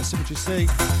 and of course that's Symmetry C.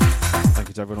 Thank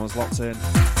you to everyone who's locked in.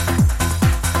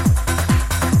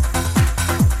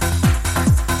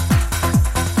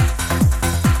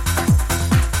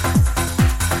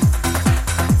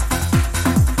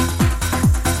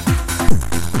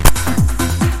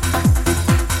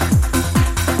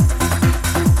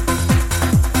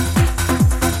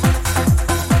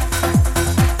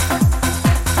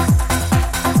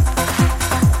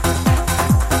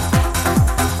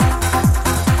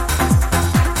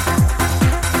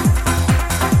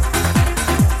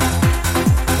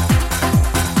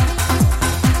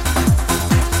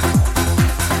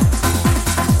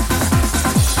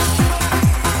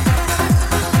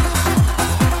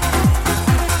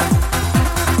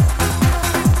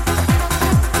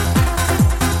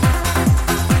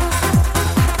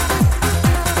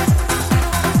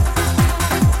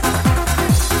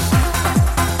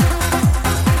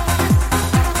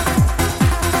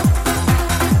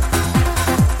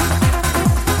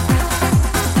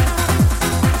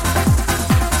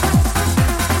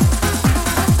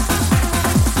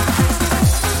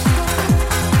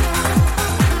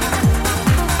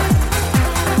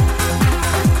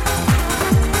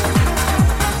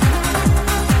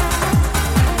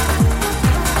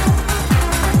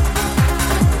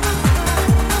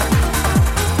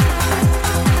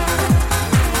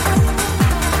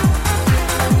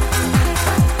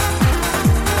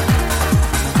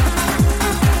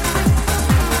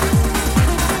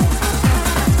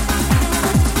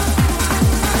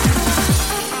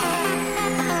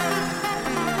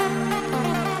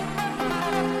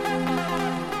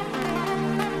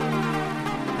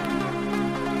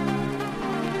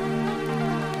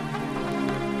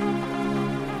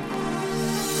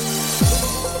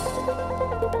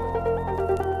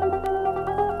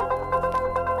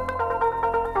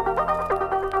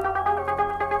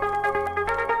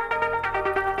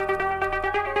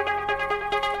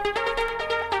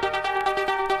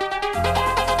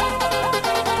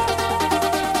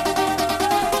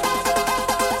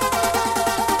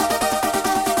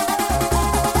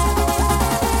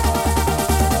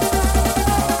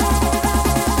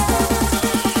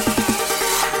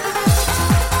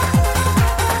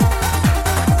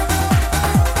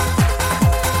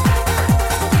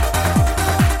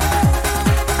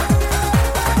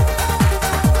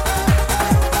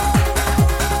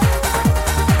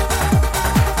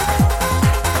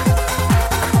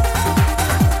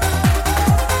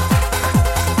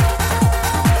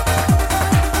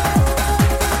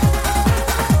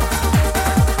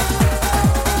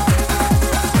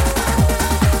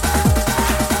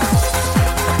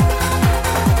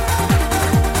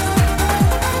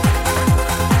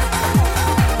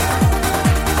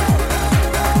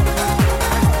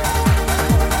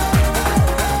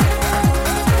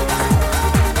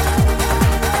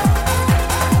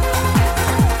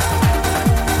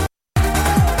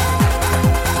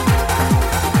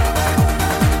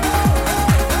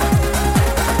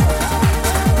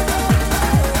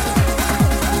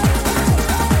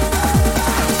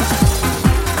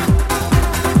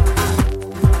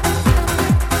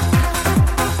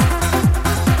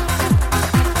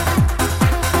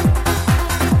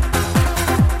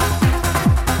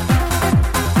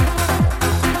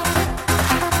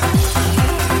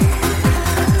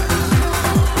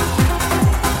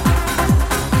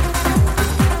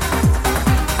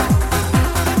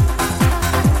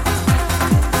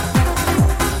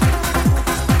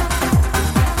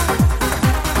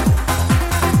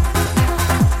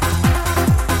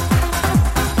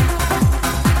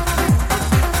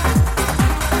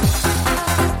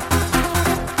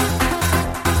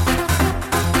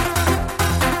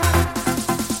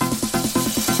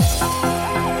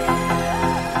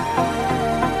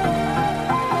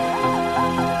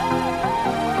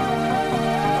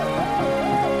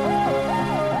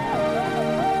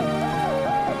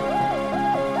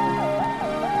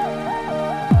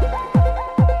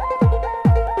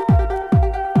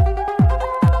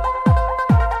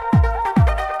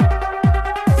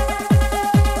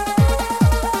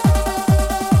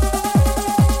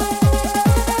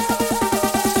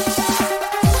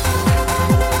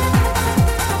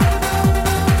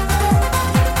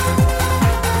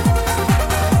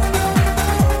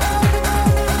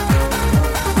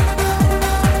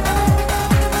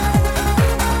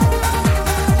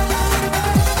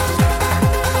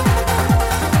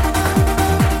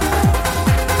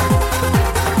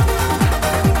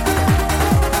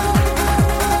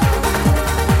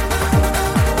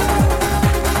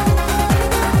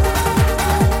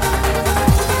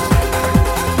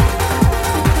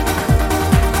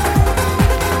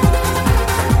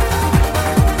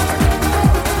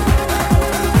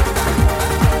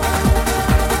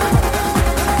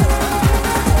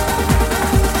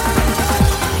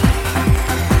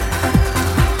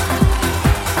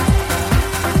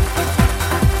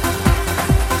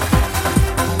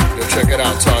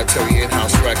 Todd Terry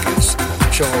In-House Records.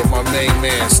 Chilling with my main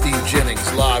man, Steve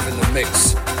Jennings, live in the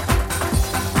mix.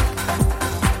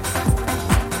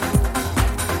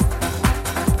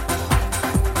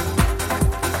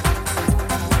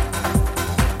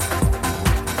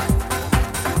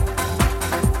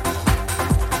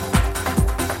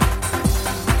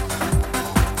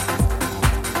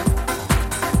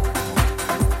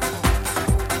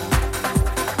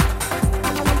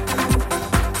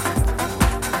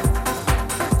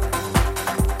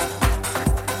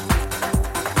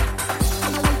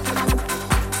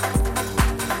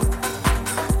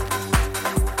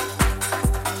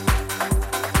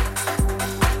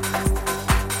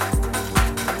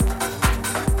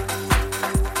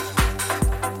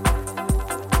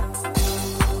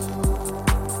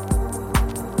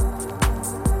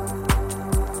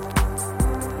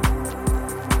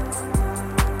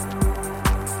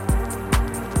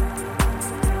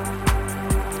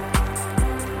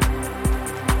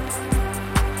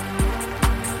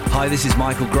 Hi, this is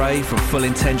Michael Gray from Full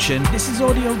Intention. This is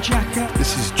Audio Jacker.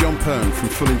 This is John Pern from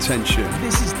Full Intention.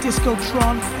 This is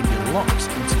Discotron, and you're locked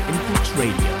into Influx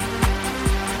Radio.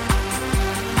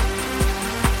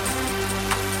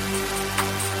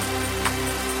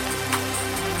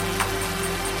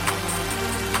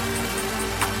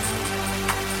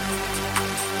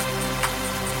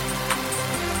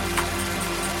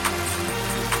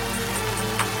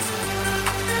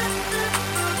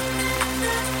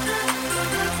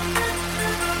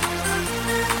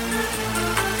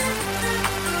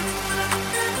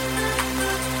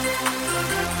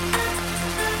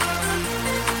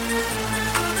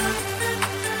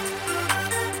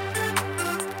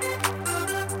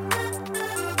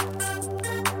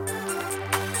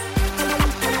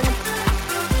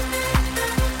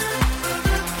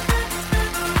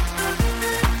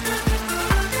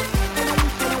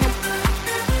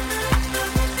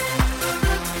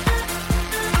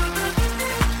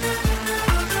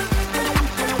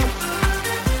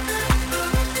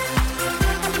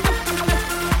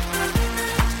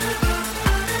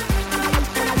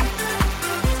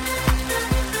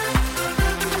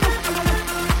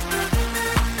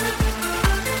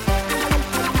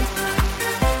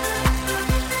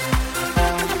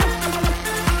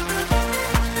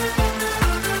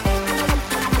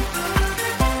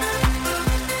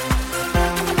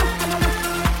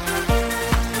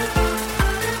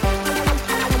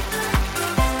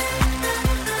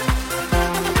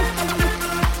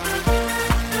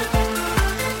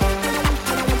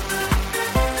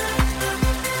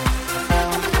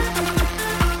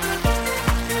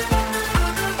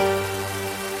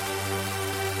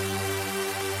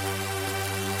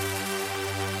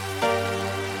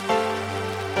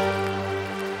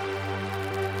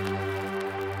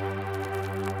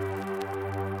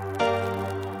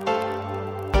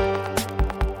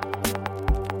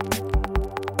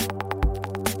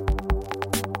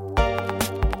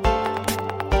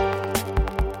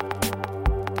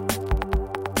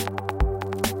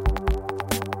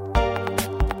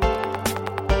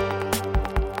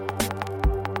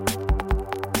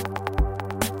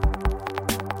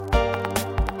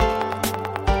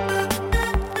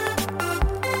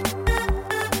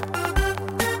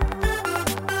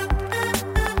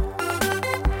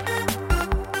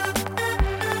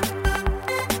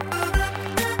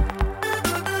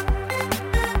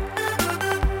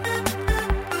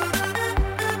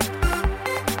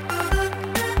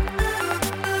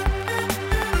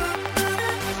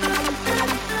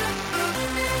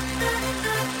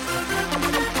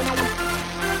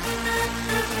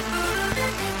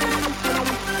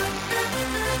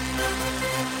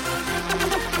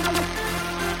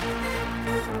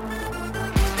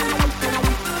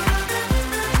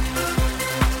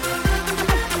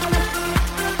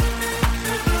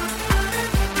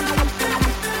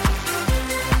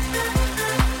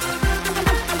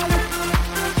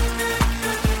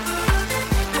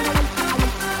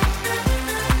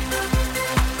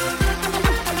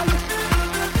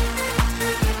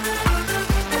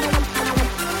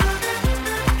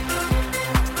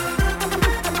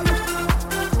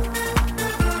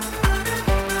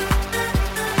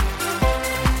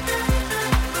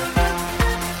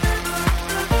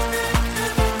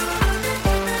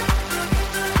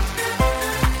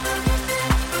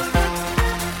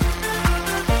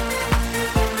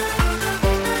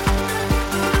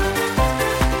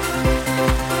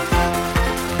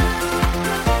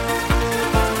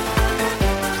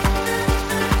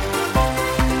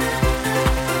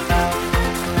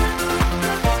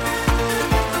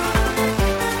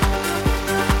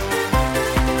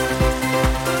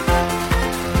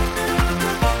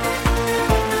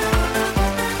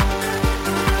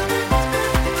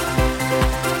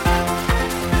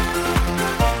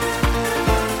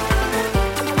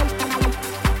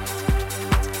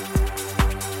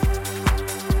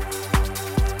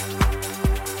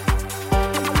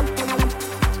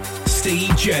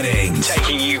 Jennings.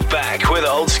 Taking you back with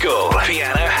old school,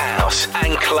 piano house,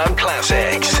 and club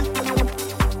classics.